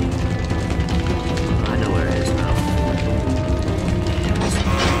spot. I know where it is now.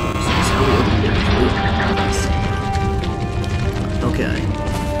 Okay.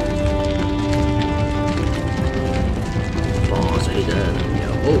 Balls, I need to, there we go.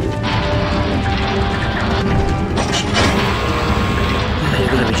 Oh! Oh,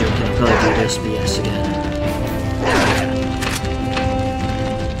 you're gonna be joking, I'll probably do this BS again.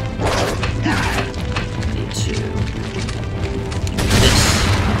 I need to do this.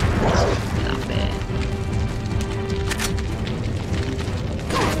 That bit.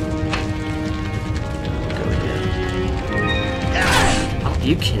 Go here. Oh, are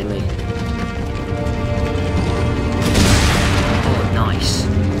you kidding me? Nice.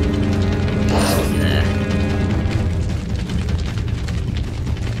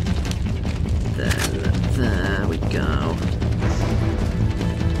 There. There we go.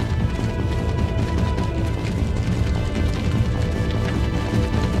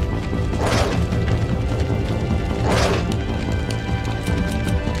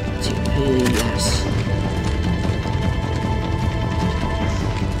 TP, yes.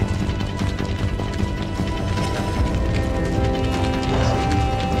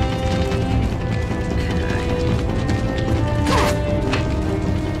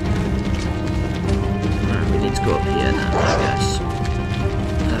 Go up here now, I guess.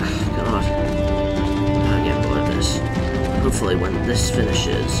 God. I get bored of this. Hopefully when this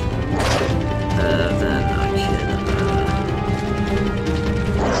finishes, then I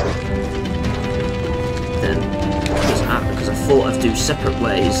can, because I thought I'd do separate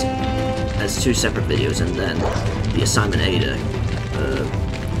ways as 2 separate videos and then the assignment Ada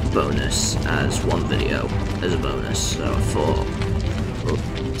bonus as 1 video as a bonus, so I thought we'll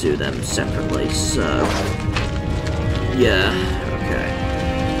do them separately, so yeah, okay.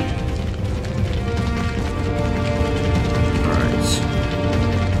 Alright.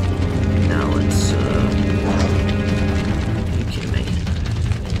 Now let's, are you kidding me?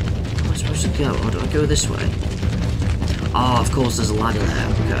 Where am I supposed to go? Or do I go this way? Oh, of course course, there's a ladder there.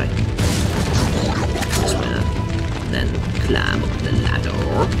 Okay. This way then. Then climb up the ladder.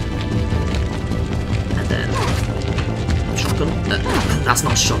 And then... shotgun? That's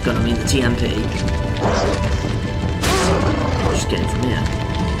not shotgun, I mean the TMP. I'll just get it from here.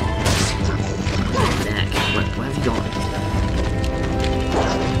 Neck. Where have you gone?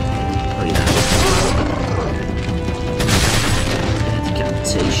 Oh, yeah.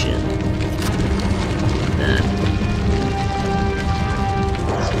 Decapitation. Then.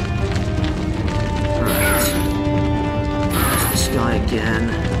 Right. There's this guy again.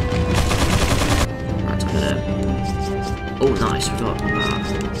 Right, I'm gonna... oh, nice, we got that.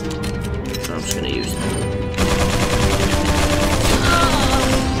 So I'm just gonna use it.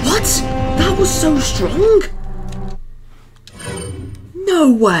 What? That was so strong?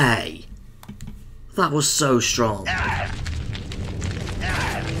 No way! That was so strong.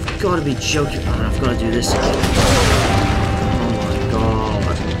 You've gotta be joking, man. I've gotta do this again. Oh my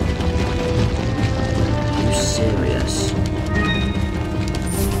god. Are you serious?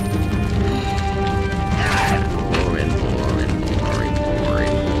 Boring, boring, boring, boring,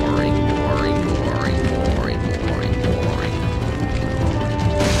 boring, boring, boring, boring, boring, boring.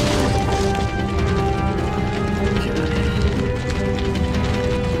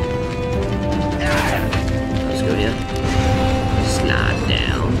 Let's go here. Slide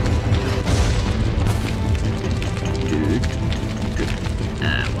down. Dude.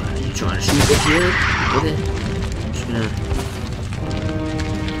 What are you trying to shoot up here? With it? I'm just gonna...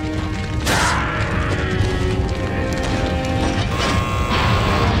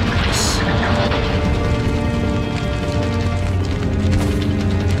 nice.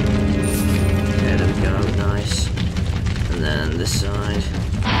 Okay, there we go. Nice. And then this side.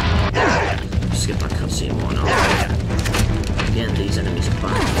 Skip that cutscene, why not? Again, these enemies are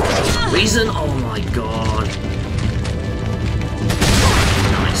back. For some reason? Oh my god.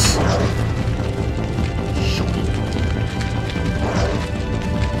 Nice. Shocking.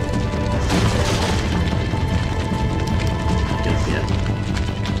 Good, yeah.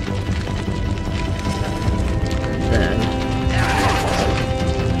 Then...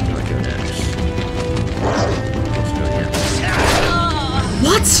 where do I go next? Let's go here.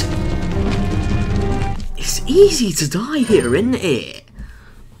 What?! It's easy to die here, isn't it?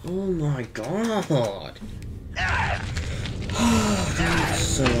 Oh my god. Oh, that's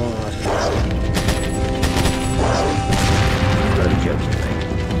so hard. You've got to be joking, mate.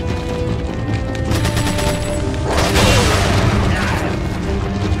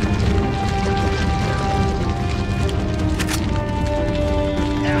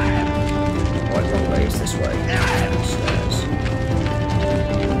 Right, wrong way is this way. Upstairs.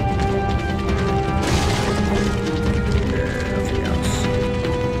 Nothing else.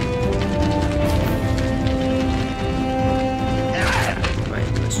 Right,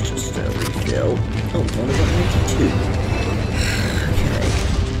 let's just refill. Oh, we've only got 92. Okay.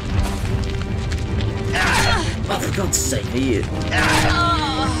 Oh, for God's sake, are you?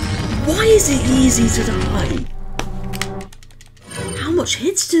 Why is it easy to die? How much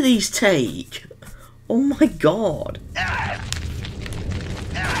hits do these take? Oh my god.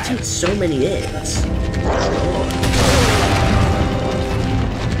 It takes so many hits. Oh.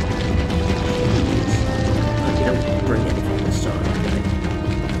 You don't bring anything this time, okay?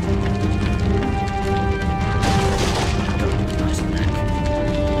 Oh, nice neck.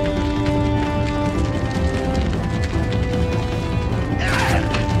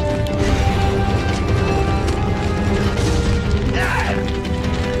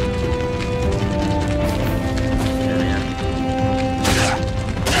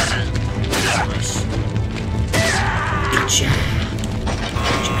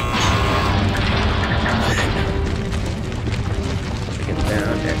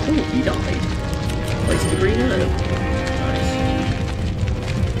 Oh, he died. Place the green herb. Nice.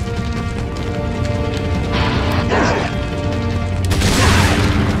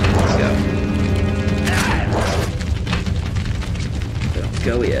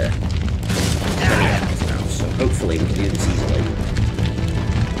 Go here. Now, so hopefully we can do this easily.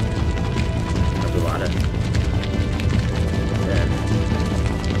 Grab the ladder. Then.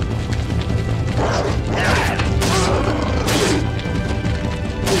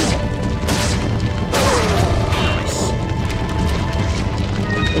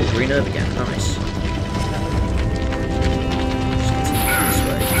 Green herb again, nice. Just continue this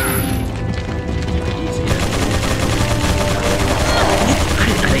way. Easier. I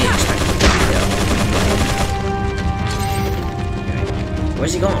didn't expect him to be there. Okay.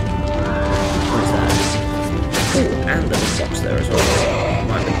 Where's he gone? What is that? Oh, and there's a box there as well.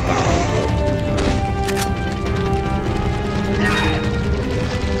 Might be bad.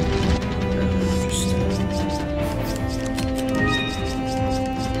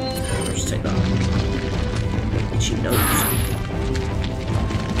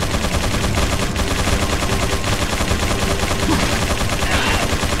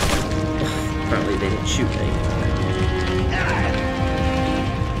 they didn't shoot me.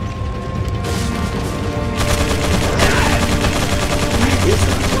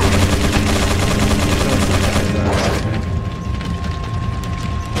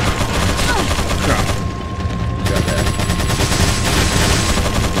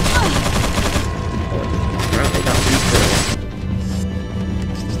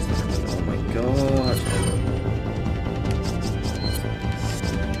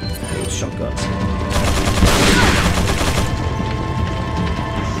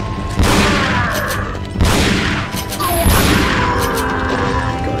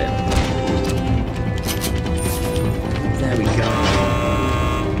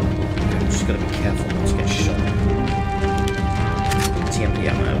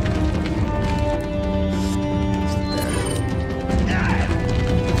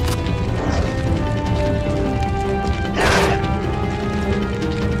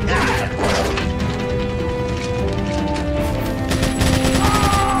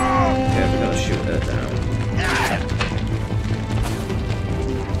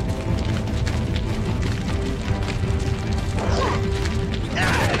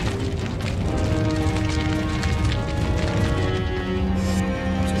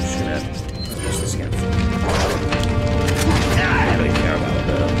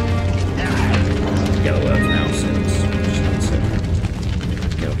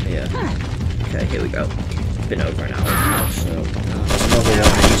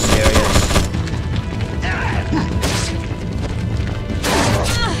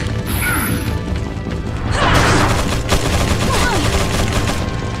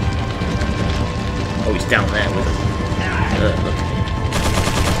 Down there with him. Look.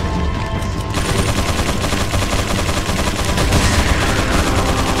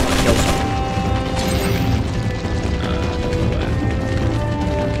 Kill someone.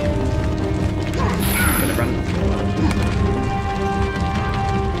 Gonna run.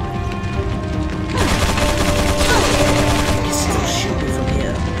 He's still shooting from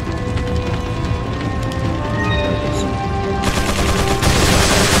here.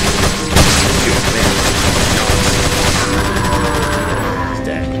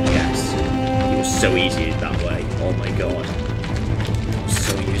 So easy that way. Oh my god.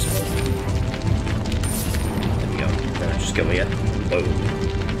 So useful. There we go. Then I just go here. Boom.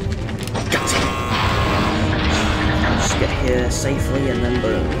 Got it! Just get here safely and then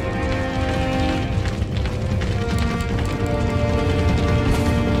boom.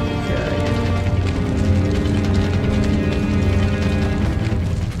 Okay.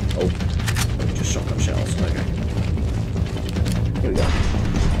 Oh. Just shotgun shells. Okay. Here we go.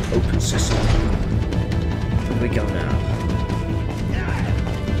 Open sesame. Where do we go now?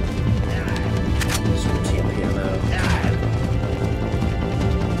 Some TMPMO.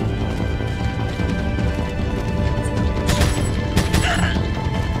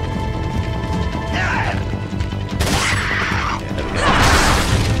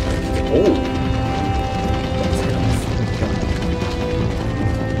 Oh!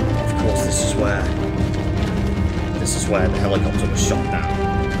 Of course, this is where the helicopter was shot down.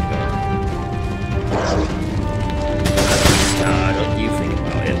 Don't you think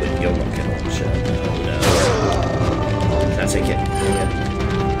about it with your rocket launcher? No. Can I take it? Yeah.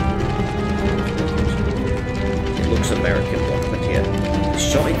 It looks American, one quick here. I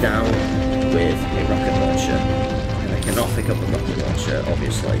shot it down with a rocket launcher. And I cannot pick up the rocket launcher,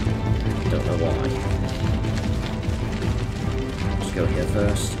 obviously. Don't know why. Let's go here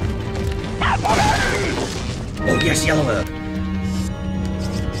first. Oh yes, yellow herb!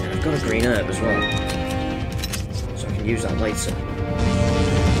 And I've got a green herb as well. Use that later.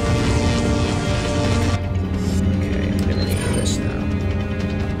 Okay, I'm gonna need this now.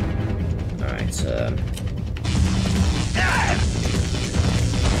 Alright,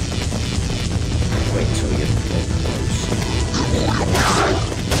 wait until we get close.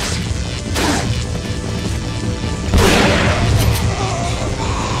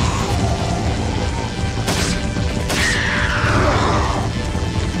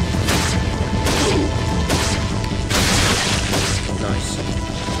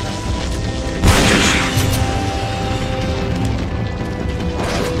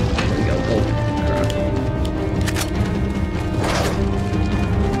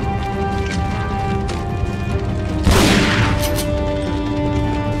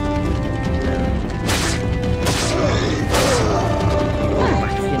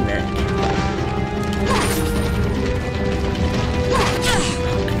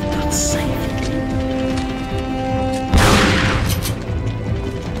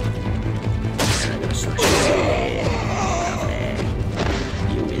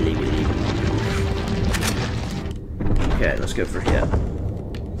 let's go through here.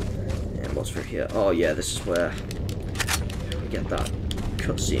 And what's through here? Oh yeah, this is where we get that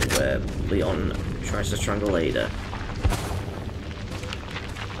cutscene where Leon tries to strangle Ada. I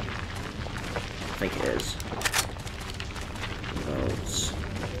think it is. Votes.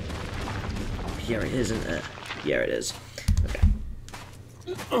 Here it is, isn't it? Yeah, it is. Okay.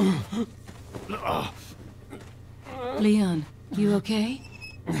 Leon, you okay?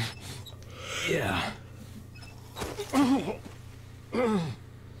 Yeah.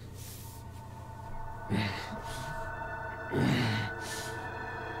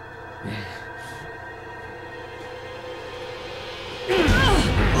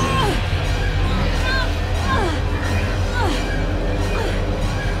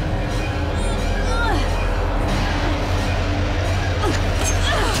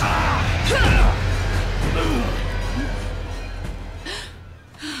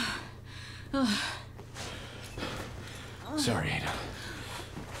 Sorry, Ada.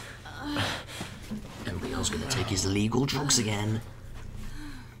 And Leon's gonna take his illegal drugs again.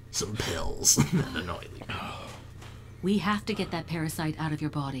 Some pills. They're not illegal. We have to get that parasite out of your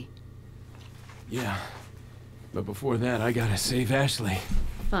body. Yeah. But before that, I gotta save Ashley.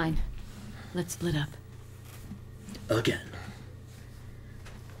 Fine. Let's split up. Again.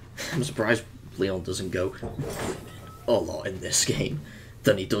 I'm surprised Leon doesn't go a lot in this game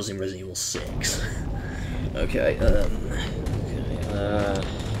than he does in Resident Evil 6. Okay, what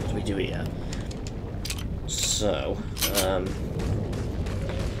do we do here? So,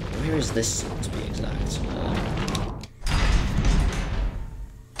 where is this to be exact?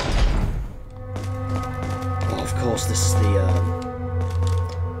 Oh, of course, this is the,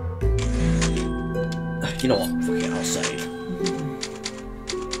 you know what, fuck it, I'll save.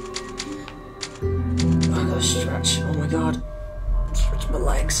 I gotta stretch, oh my god. Stretch my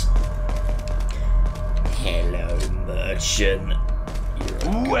legs. Hello, merchant.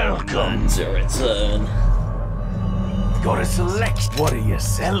 Welcome to return. Got a selection. What are you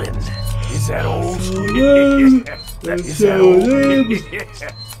selling? Is that all? Is that all?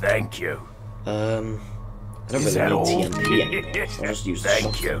 Thank you. I don't Is really that need all? TNT anymore. I'll just use the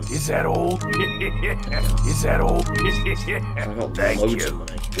Thank you. shotgun. Is that all? Is that all? I got Thank loads you. of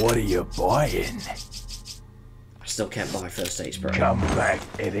money. What are you buying? I still can't buy first aid spray. Come back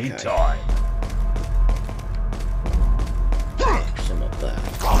any Okay. time. Some up there.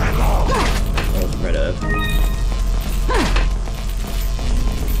 Oh, rid of.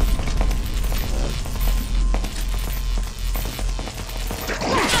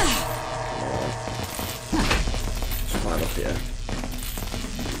 Let's climb up here.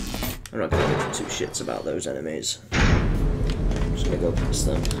 I'm not gonna give two shits about those enemies. I'm just gonna go past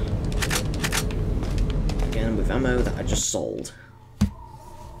them. Again with ammo that I just sold.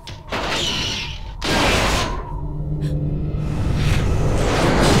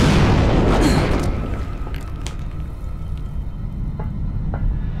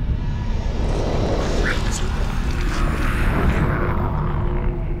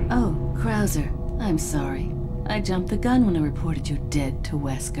 Oh, Krauser, I'm sorry. I jumped the gun when I reported you dead to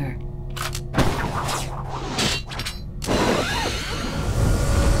Wesker.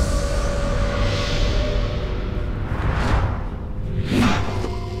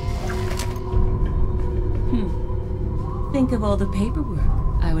 Think of all the paperwork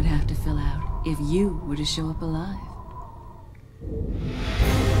I would have to fill out if you were to show up alive.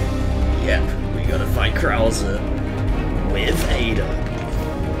 Yep, we gotta fight Krauser with Ada.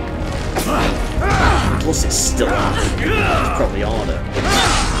 Plus it's still hard. It's probably harder.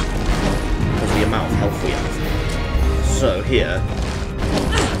 Because of the amount of health we have. So here.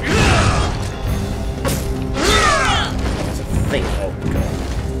 There's a thing. Oh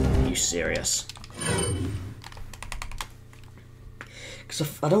god. Are you serious? Because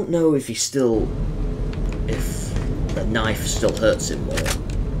I don't know if he still... if the knife still hurts him more.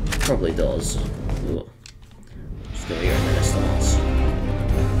 Probably does. Ooh. Just go here and then it starts.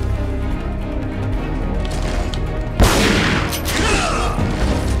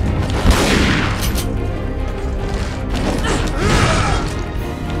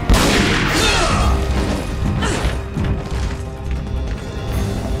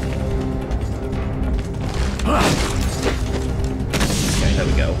 Okay, there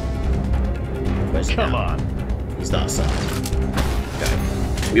we go. Where's he Come now? on. He's that side. Okay.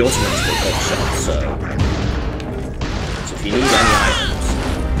 We automatically got shot, so if you need any items,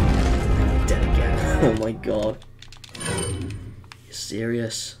 dead again. Oh my god. You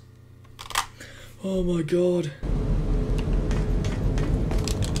serious? Oh my god.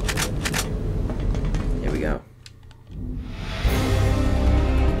 Here we go.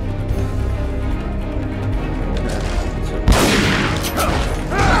 So,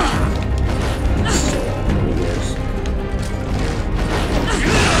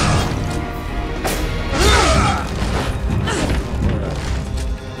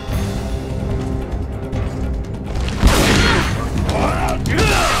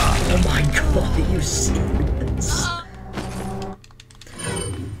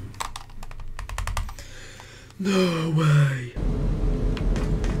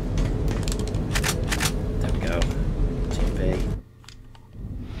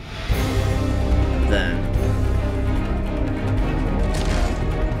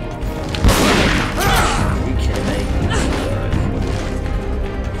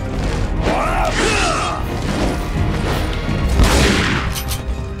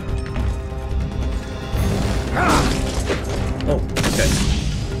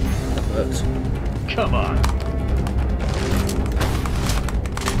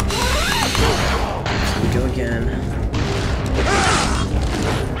 again.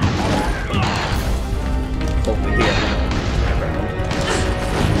 Over here.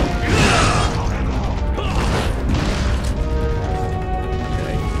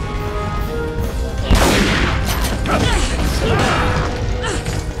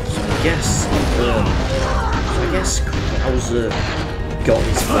 I guess Krauser got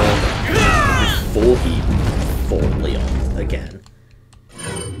his form before he fought Leon again.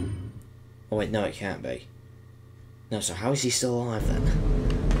 Oh wait, no, it can't be. No, so how is he still alive then?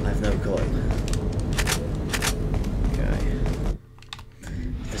 I have no clue. Okay.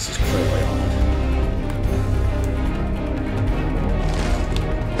 This is clearly odd.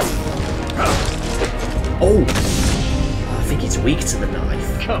 Oh! I think he's weak to the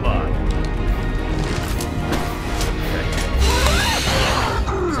knife. Come on.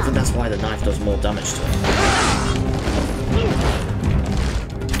 I think that's why the knife does more damage to him.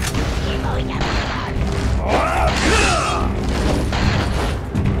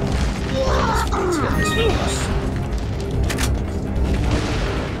 Let's get this first.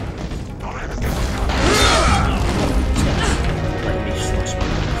 Let me slash my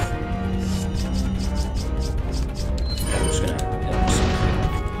knife. I'm just gonna kill something.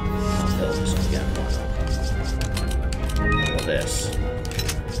 I'll kill this again, why not? Or this.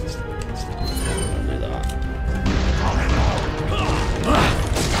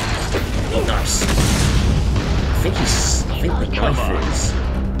 Oh, nice. I think the knife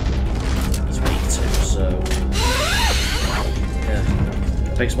is weak too, so yeah.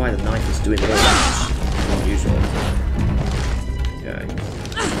 That begs why the knife is doing more damage than usual. Okay.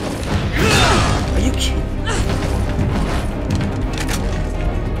 Are you kidding?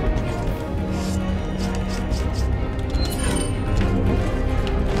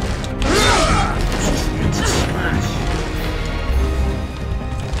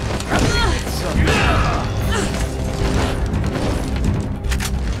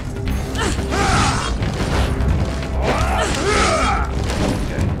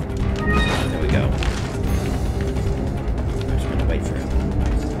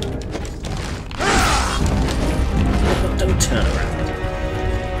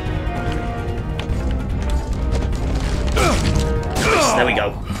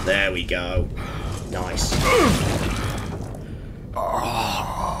 There we go. Nice.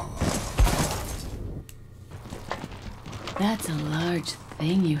 That's a large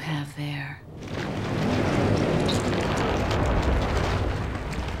thing you have there.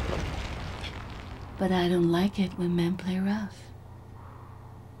 But I don't like it when men play rough.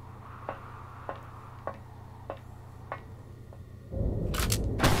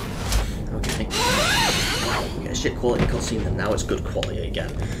 Okay. Yeah, shit quality cutscene, and now it's good quality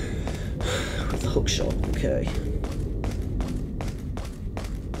again. With the hook shot, okay.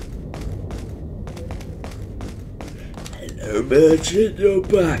 Hello, merchant, you're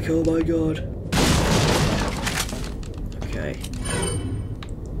back, oh my god. Okay.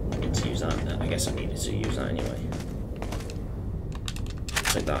 I need to use that. I guess I needed to use that anyway.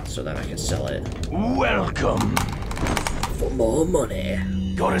 Like that, so then I can sell it. Welcome. For more money.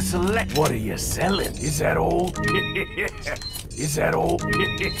 Gotta select. What are you selling? Is that all? Is that all?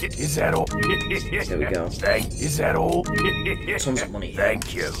 Is that all? There we go. Is that all? Tons of money.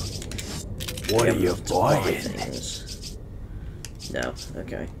 Thank you. What are you buying? Things. No,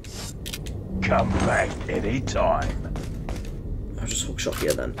 okay. Come back anytime. I'll just hook shot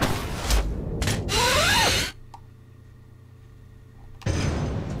here then.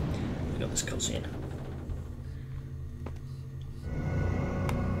 We got this cutscene.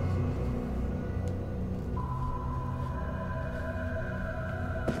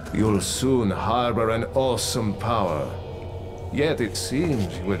 You'll soon harbor an awesome power. Yet it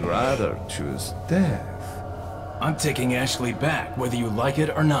seems you would rather choose death. I'm taking Ashley back, whether you like it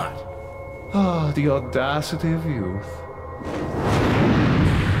or not. Ah, the audacity of youth.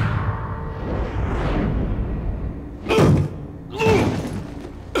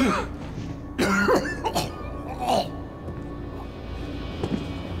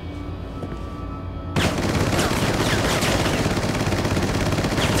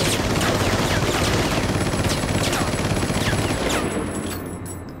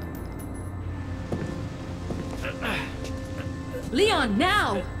 Leon,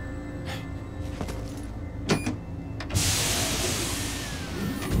 now!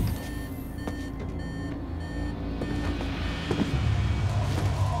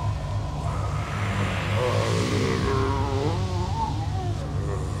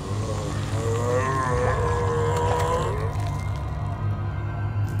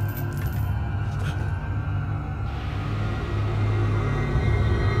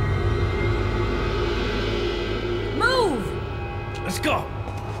 go!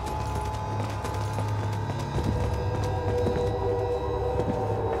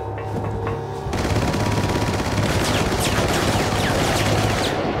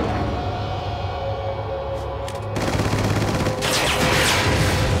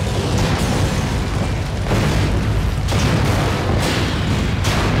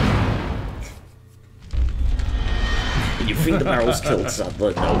 You think the barrel's killed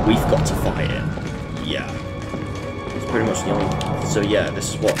Sadler? No, we've got to fight it. Yeah. It's pretty much the only... So yeah,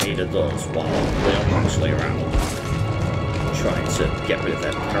 this is what Ada does while Leon's actually around. Trying to get rid of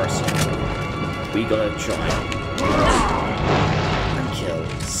their parasite. We gotta try and kill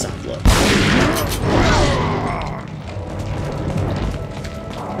Sadler.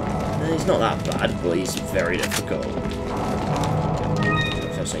 He's not that bad, but he's very difficult.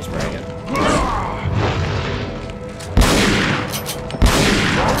 First thing spray again.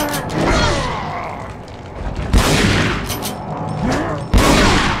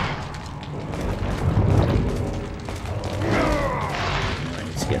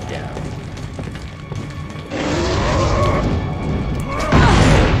 Get down.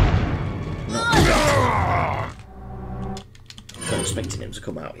 Not expecting him to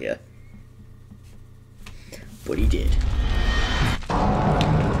come out here, but he did.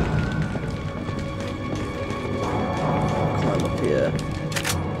 Climb up here.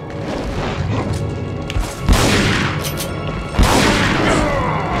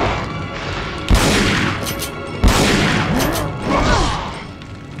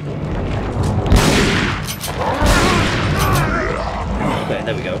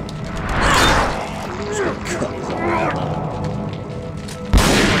 There we go. Just gonna cut his arm out.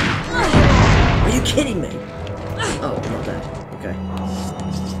 Are you kidding me? Oh, not dead. Okay.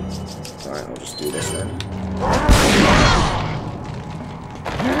 Alright, I'll just do this then.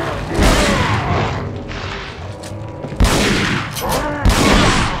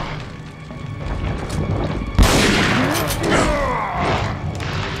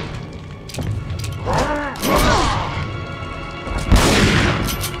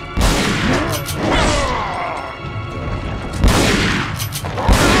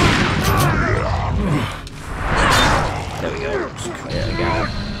 There we go. Just cut it again.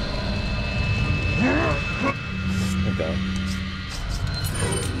 Okay.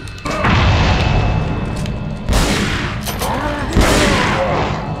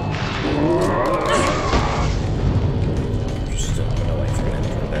 Just run away from him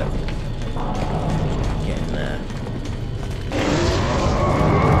for a bit. Get in there.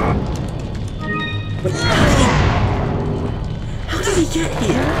 Wait, how did he get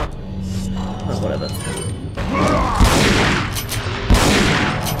here? Oh, whatever.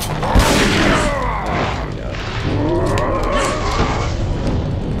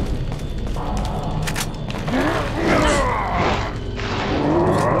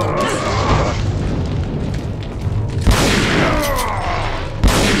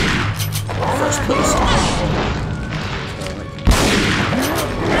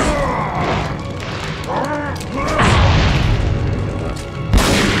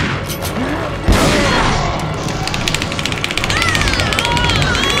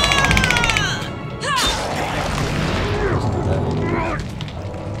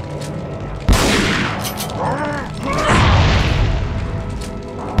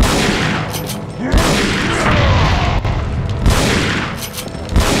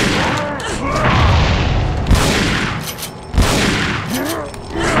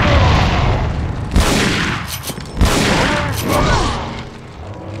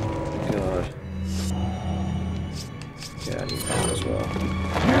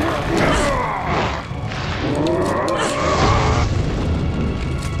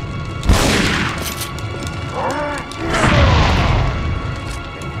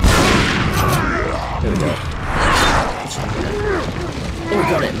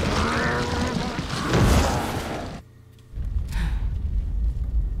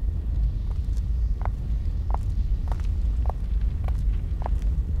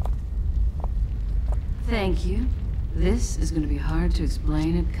 Thank you. This is going to be hard to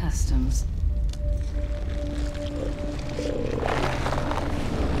explain at customs.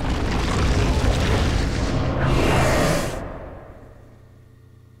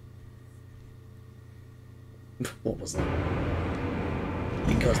 What was that?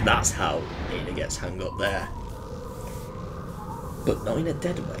 Because that's how Ada gets hung up there. But not in a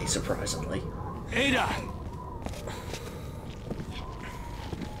dead way, surprisingly. Ada!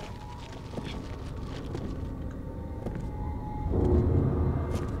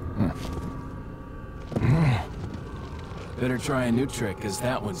 Better try a new trick, cause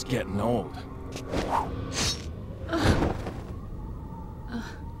that one's getting old.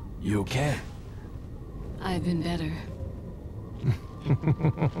 You okay? I've been better.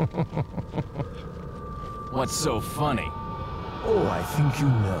 What's so funny? Oh, I think you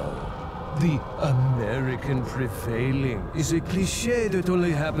know. The American prevailing is a cliché that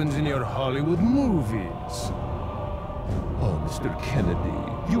only happens in your Hollywood movies. Oh, Mr.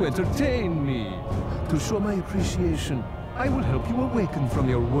 Kennedy, you entertain me. To show my appreciation, I will help you awaken from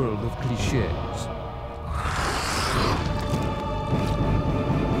your world of clichés.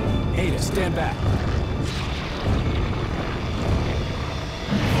 Ada, stand back.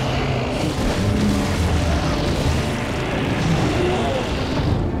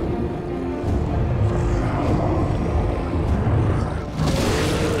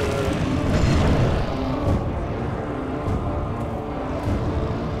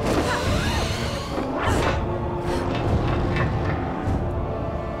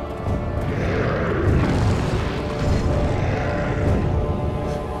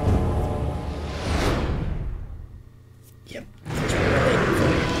 Yep, that's what we're aiming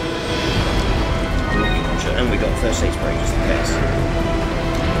for. And we got first aid spray just in case.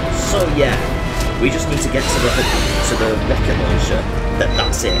 So yeah, we just need to get to the rocket launcher.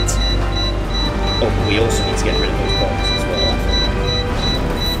 That's it. Oh, but we also need to get rid of those bombs as well, I think.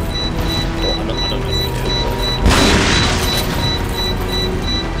 Well, I don't know if we do.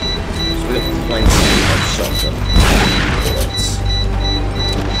 So we got plenty of shotgun bullets.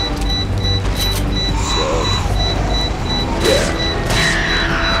 So yeah.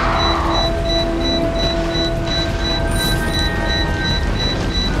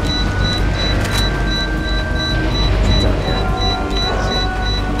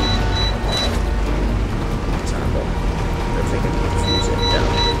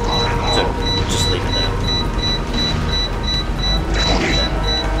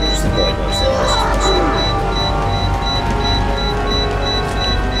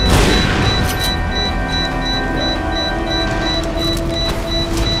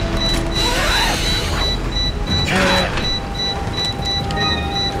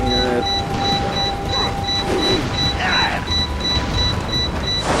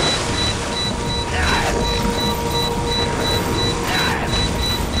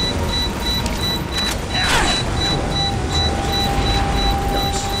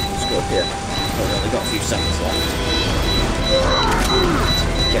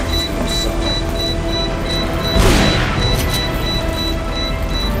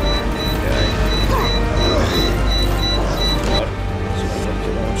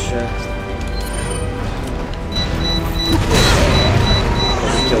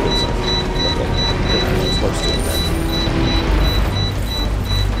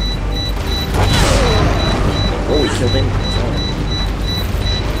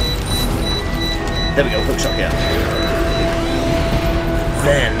 There we go, hook shot here.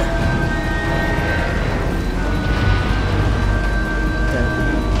 Then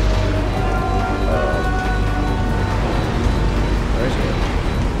where is it?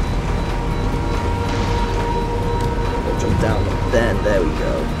 We'll jump down. Then there we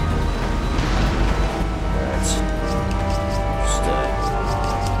go. Right. Just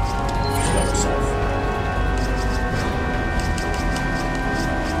slow myself.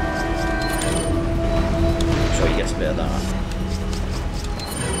 He gets a bit of that.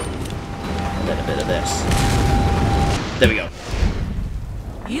 And then a bit of this. There we go.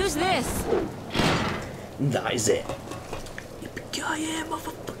 Use this! That is it. Yippee-ki-yay,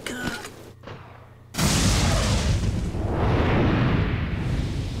 motherfucker!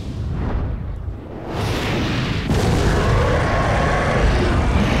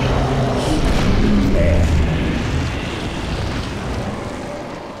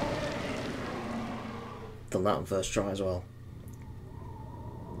 Done that on first try as well.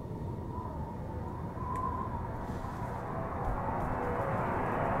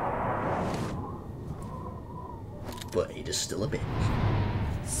 But Ada's still a bitch.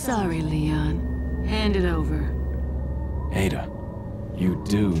 Sorry, Leon. Hand it over. Ada, you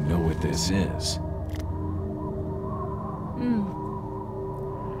do know what this is.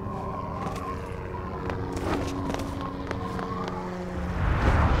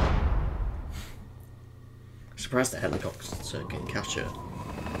 Surprised the helicopter can catch her.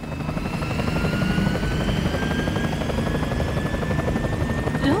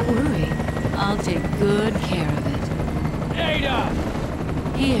 Don't worry. I'll take good care of it. Ada!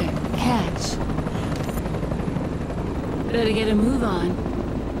 Here, catch. Better get a move on.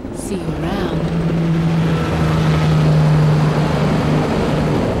 See you around.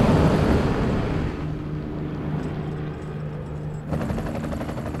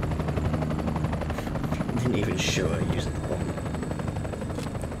 Didn't even show her using the bomb.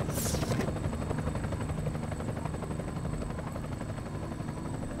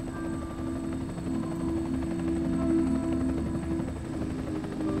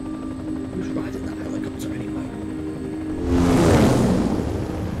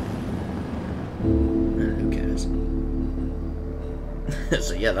 games.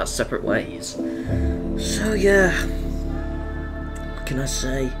 So yeah, that's Separate Ways. So yeah, what can I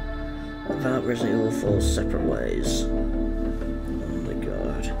say about Resident Evil 4 Separate Ways? Oh my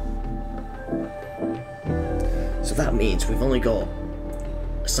god. So that means we've only got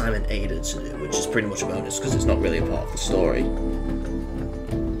Assignment Ada to do, which is pretty much a bonus because it's not really a part of the story.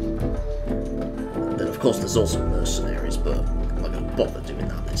 Then of course there's also Mercenaries, but I'm not going to bother doing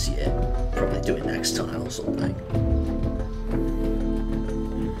that this year. Probably do it next time or something.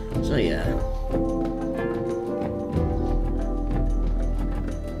 So yeah.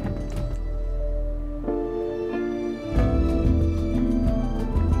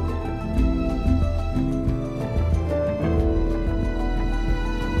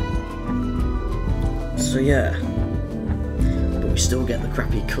 So yeah, but we still get the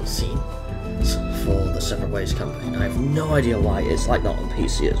crappy cutscene for the Separate Ways campaign. I have no idea why it's like that on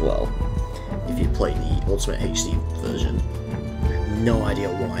PC as well. If you play the Ultimate HD version, I have no idea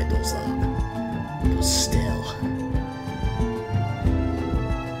why it does that. But still.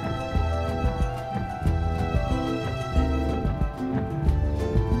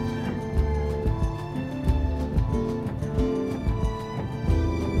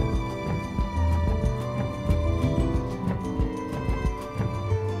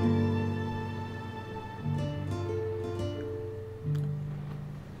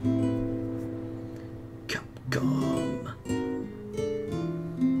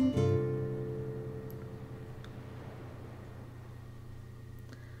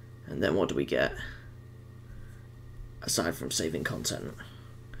 And then what do we get? Aside from saving content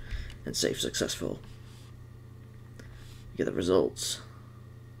and save successful, you get the results.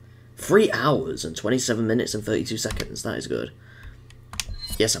 3 hours and 27 minutes and 32 seconds. That is good.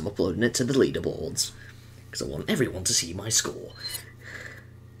 Yes, I'm uploading it to the leaderboards because I want everyone to see my score.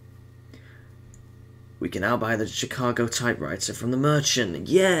 We can now buy the Chicago typewriter from the merchant.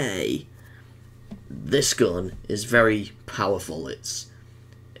 Yay! This gun is very powerful.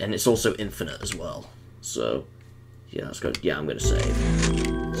 And it's also infinite as well. So, yeah, that's good. Yeah, I'm gonna save.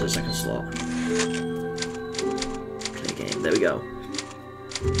 So, second slot. Play game. There we go.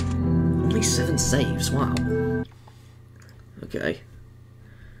 Only 7 saves. Wow. Okay.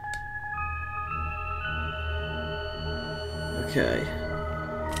 Okay.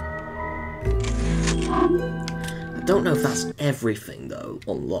 I don't know if that's everything, though,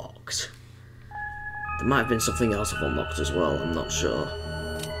 unlocked. There might have been something else I've unlocked as well, I'm not sure.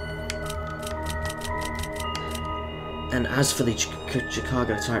 And as for the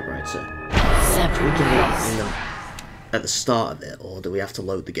Chicago typewriter, do we get it at the start of it, or do we have to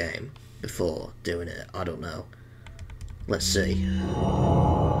load the game before doing it? I don't know. Let's see.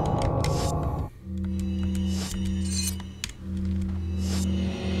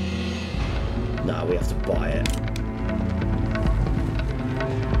 No, we have to buy it.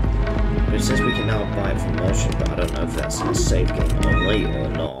 But it says we can now buy it from Motion, but I don't know if that's a save game only or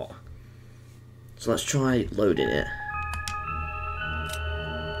not. So let's try loading it.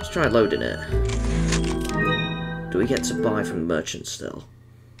 Let's try loading it. Do we get to buy from merchant still?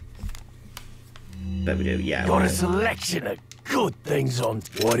 Bet we do, yeah. Got a selection of good things on.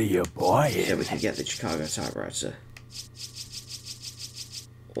 What are you buying? So we can get the Chicago typewriter.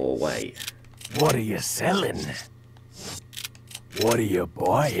 Or wait. What are you selling? What are you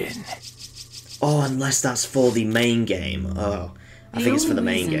buying? Oh, unless that's for the main game. Oh, I think it's for the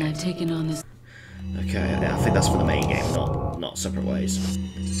main game. I've taken on this. Okay, I think that's for the main game, not Separate Ways.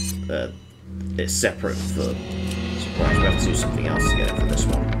 It's separate for Surprise. We have to do something else to get it for this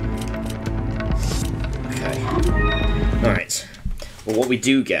one. Okay. Alright. Well, what we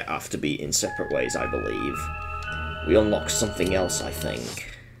do get after beating Separate Ways, I believe, we unlock something else, I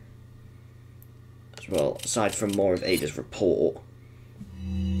think. As well, aside from more of Ada's report.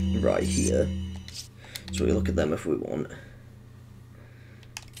 Right here. So we look at them if we want.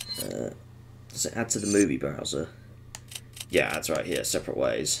 Does it add to the movie browser? Yeah, that's right here, Separate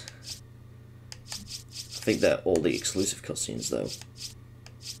Ways. I think they're all the exclusive cutscenes, though.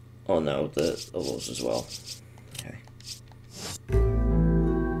 Oh no, the others as well. Okay.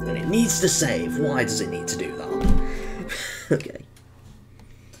 And it needs to save. Why does it need to do that? Okay.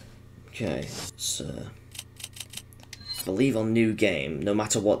 Okay, so... I believe on new game, no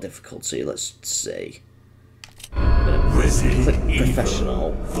matter what difficulty, let's see. I'm gonna click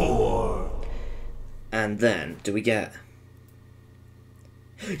professional. 4. And then, do we get...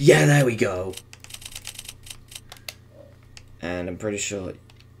 Yeah, there we go! And I'm pretty sure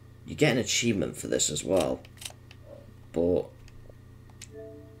you get an achievement for this as well. But...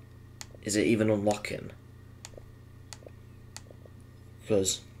 is it even unlocking?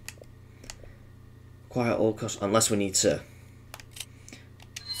 Because... Quiet all costs, unless we need to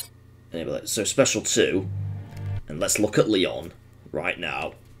enable it. So special 2, and let's look at Leon right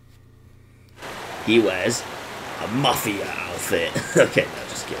now. He wears a mafia outfit. Okay, no,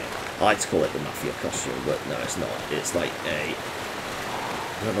 just kidding. I like to call it the mafia costume, but no, it's not. It's like a,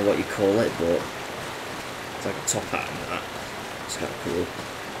 I don't know what you call it, but it's like a top hat and that. It's kind of cool.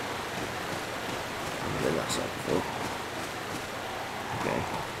 And that's helpful. Okay.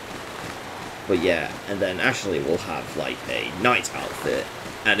 But yeah, and then Ashley will have like a knight outfit,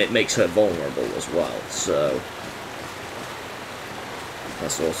 and it makes her vulnerable as well, so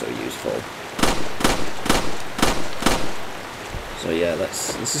that's also useful. So yeah,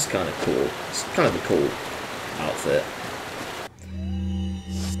 this is kind of cool. It's kind of a cool outfit.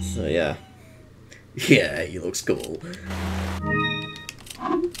 So yeah. Yeah, he looks cool.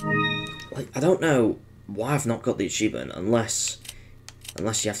 Like, I don't know why I've not got the achievement, unless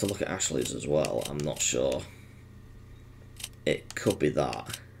you have to look at Ashley's as well. I'm not sure. It could be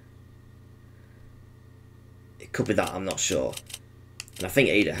that. It could be that, I'm not sure. And I think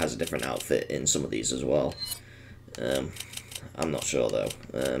Ada has a different outfit in some of these as well. I'm not sure though.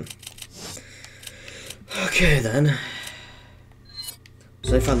 Okay then.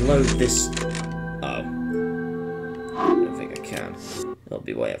 So if I load this... Oh. I don't think I can. It'll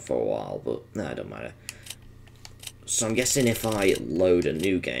be waiting for a while, but no, it don't matter. So I'm guessing if I load a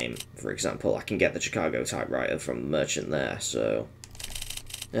new game, for example, I can get the Chicago typewriter from the merchant there, so...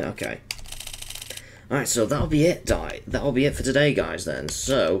 Yeah, okay. Alright, so that'll be it, that'll be it for today, guys, then.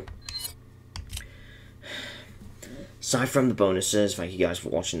 So, aside from the bonuses, thank you guys for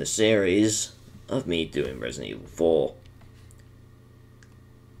watching the series of me doing Resident Evil 4.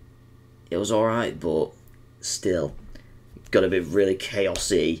 It was alright, but still, gotta be really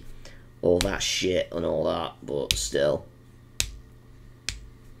chaosy, all that shit and all that, but still.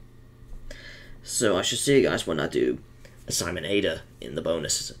 So I should see you guys when I do Assignment Ada in the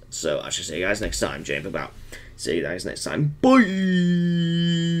bonuses. So I shall see you guys next time. James about. See you guys next time. Bye!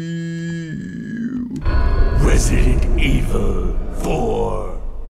 Resident Evil 4.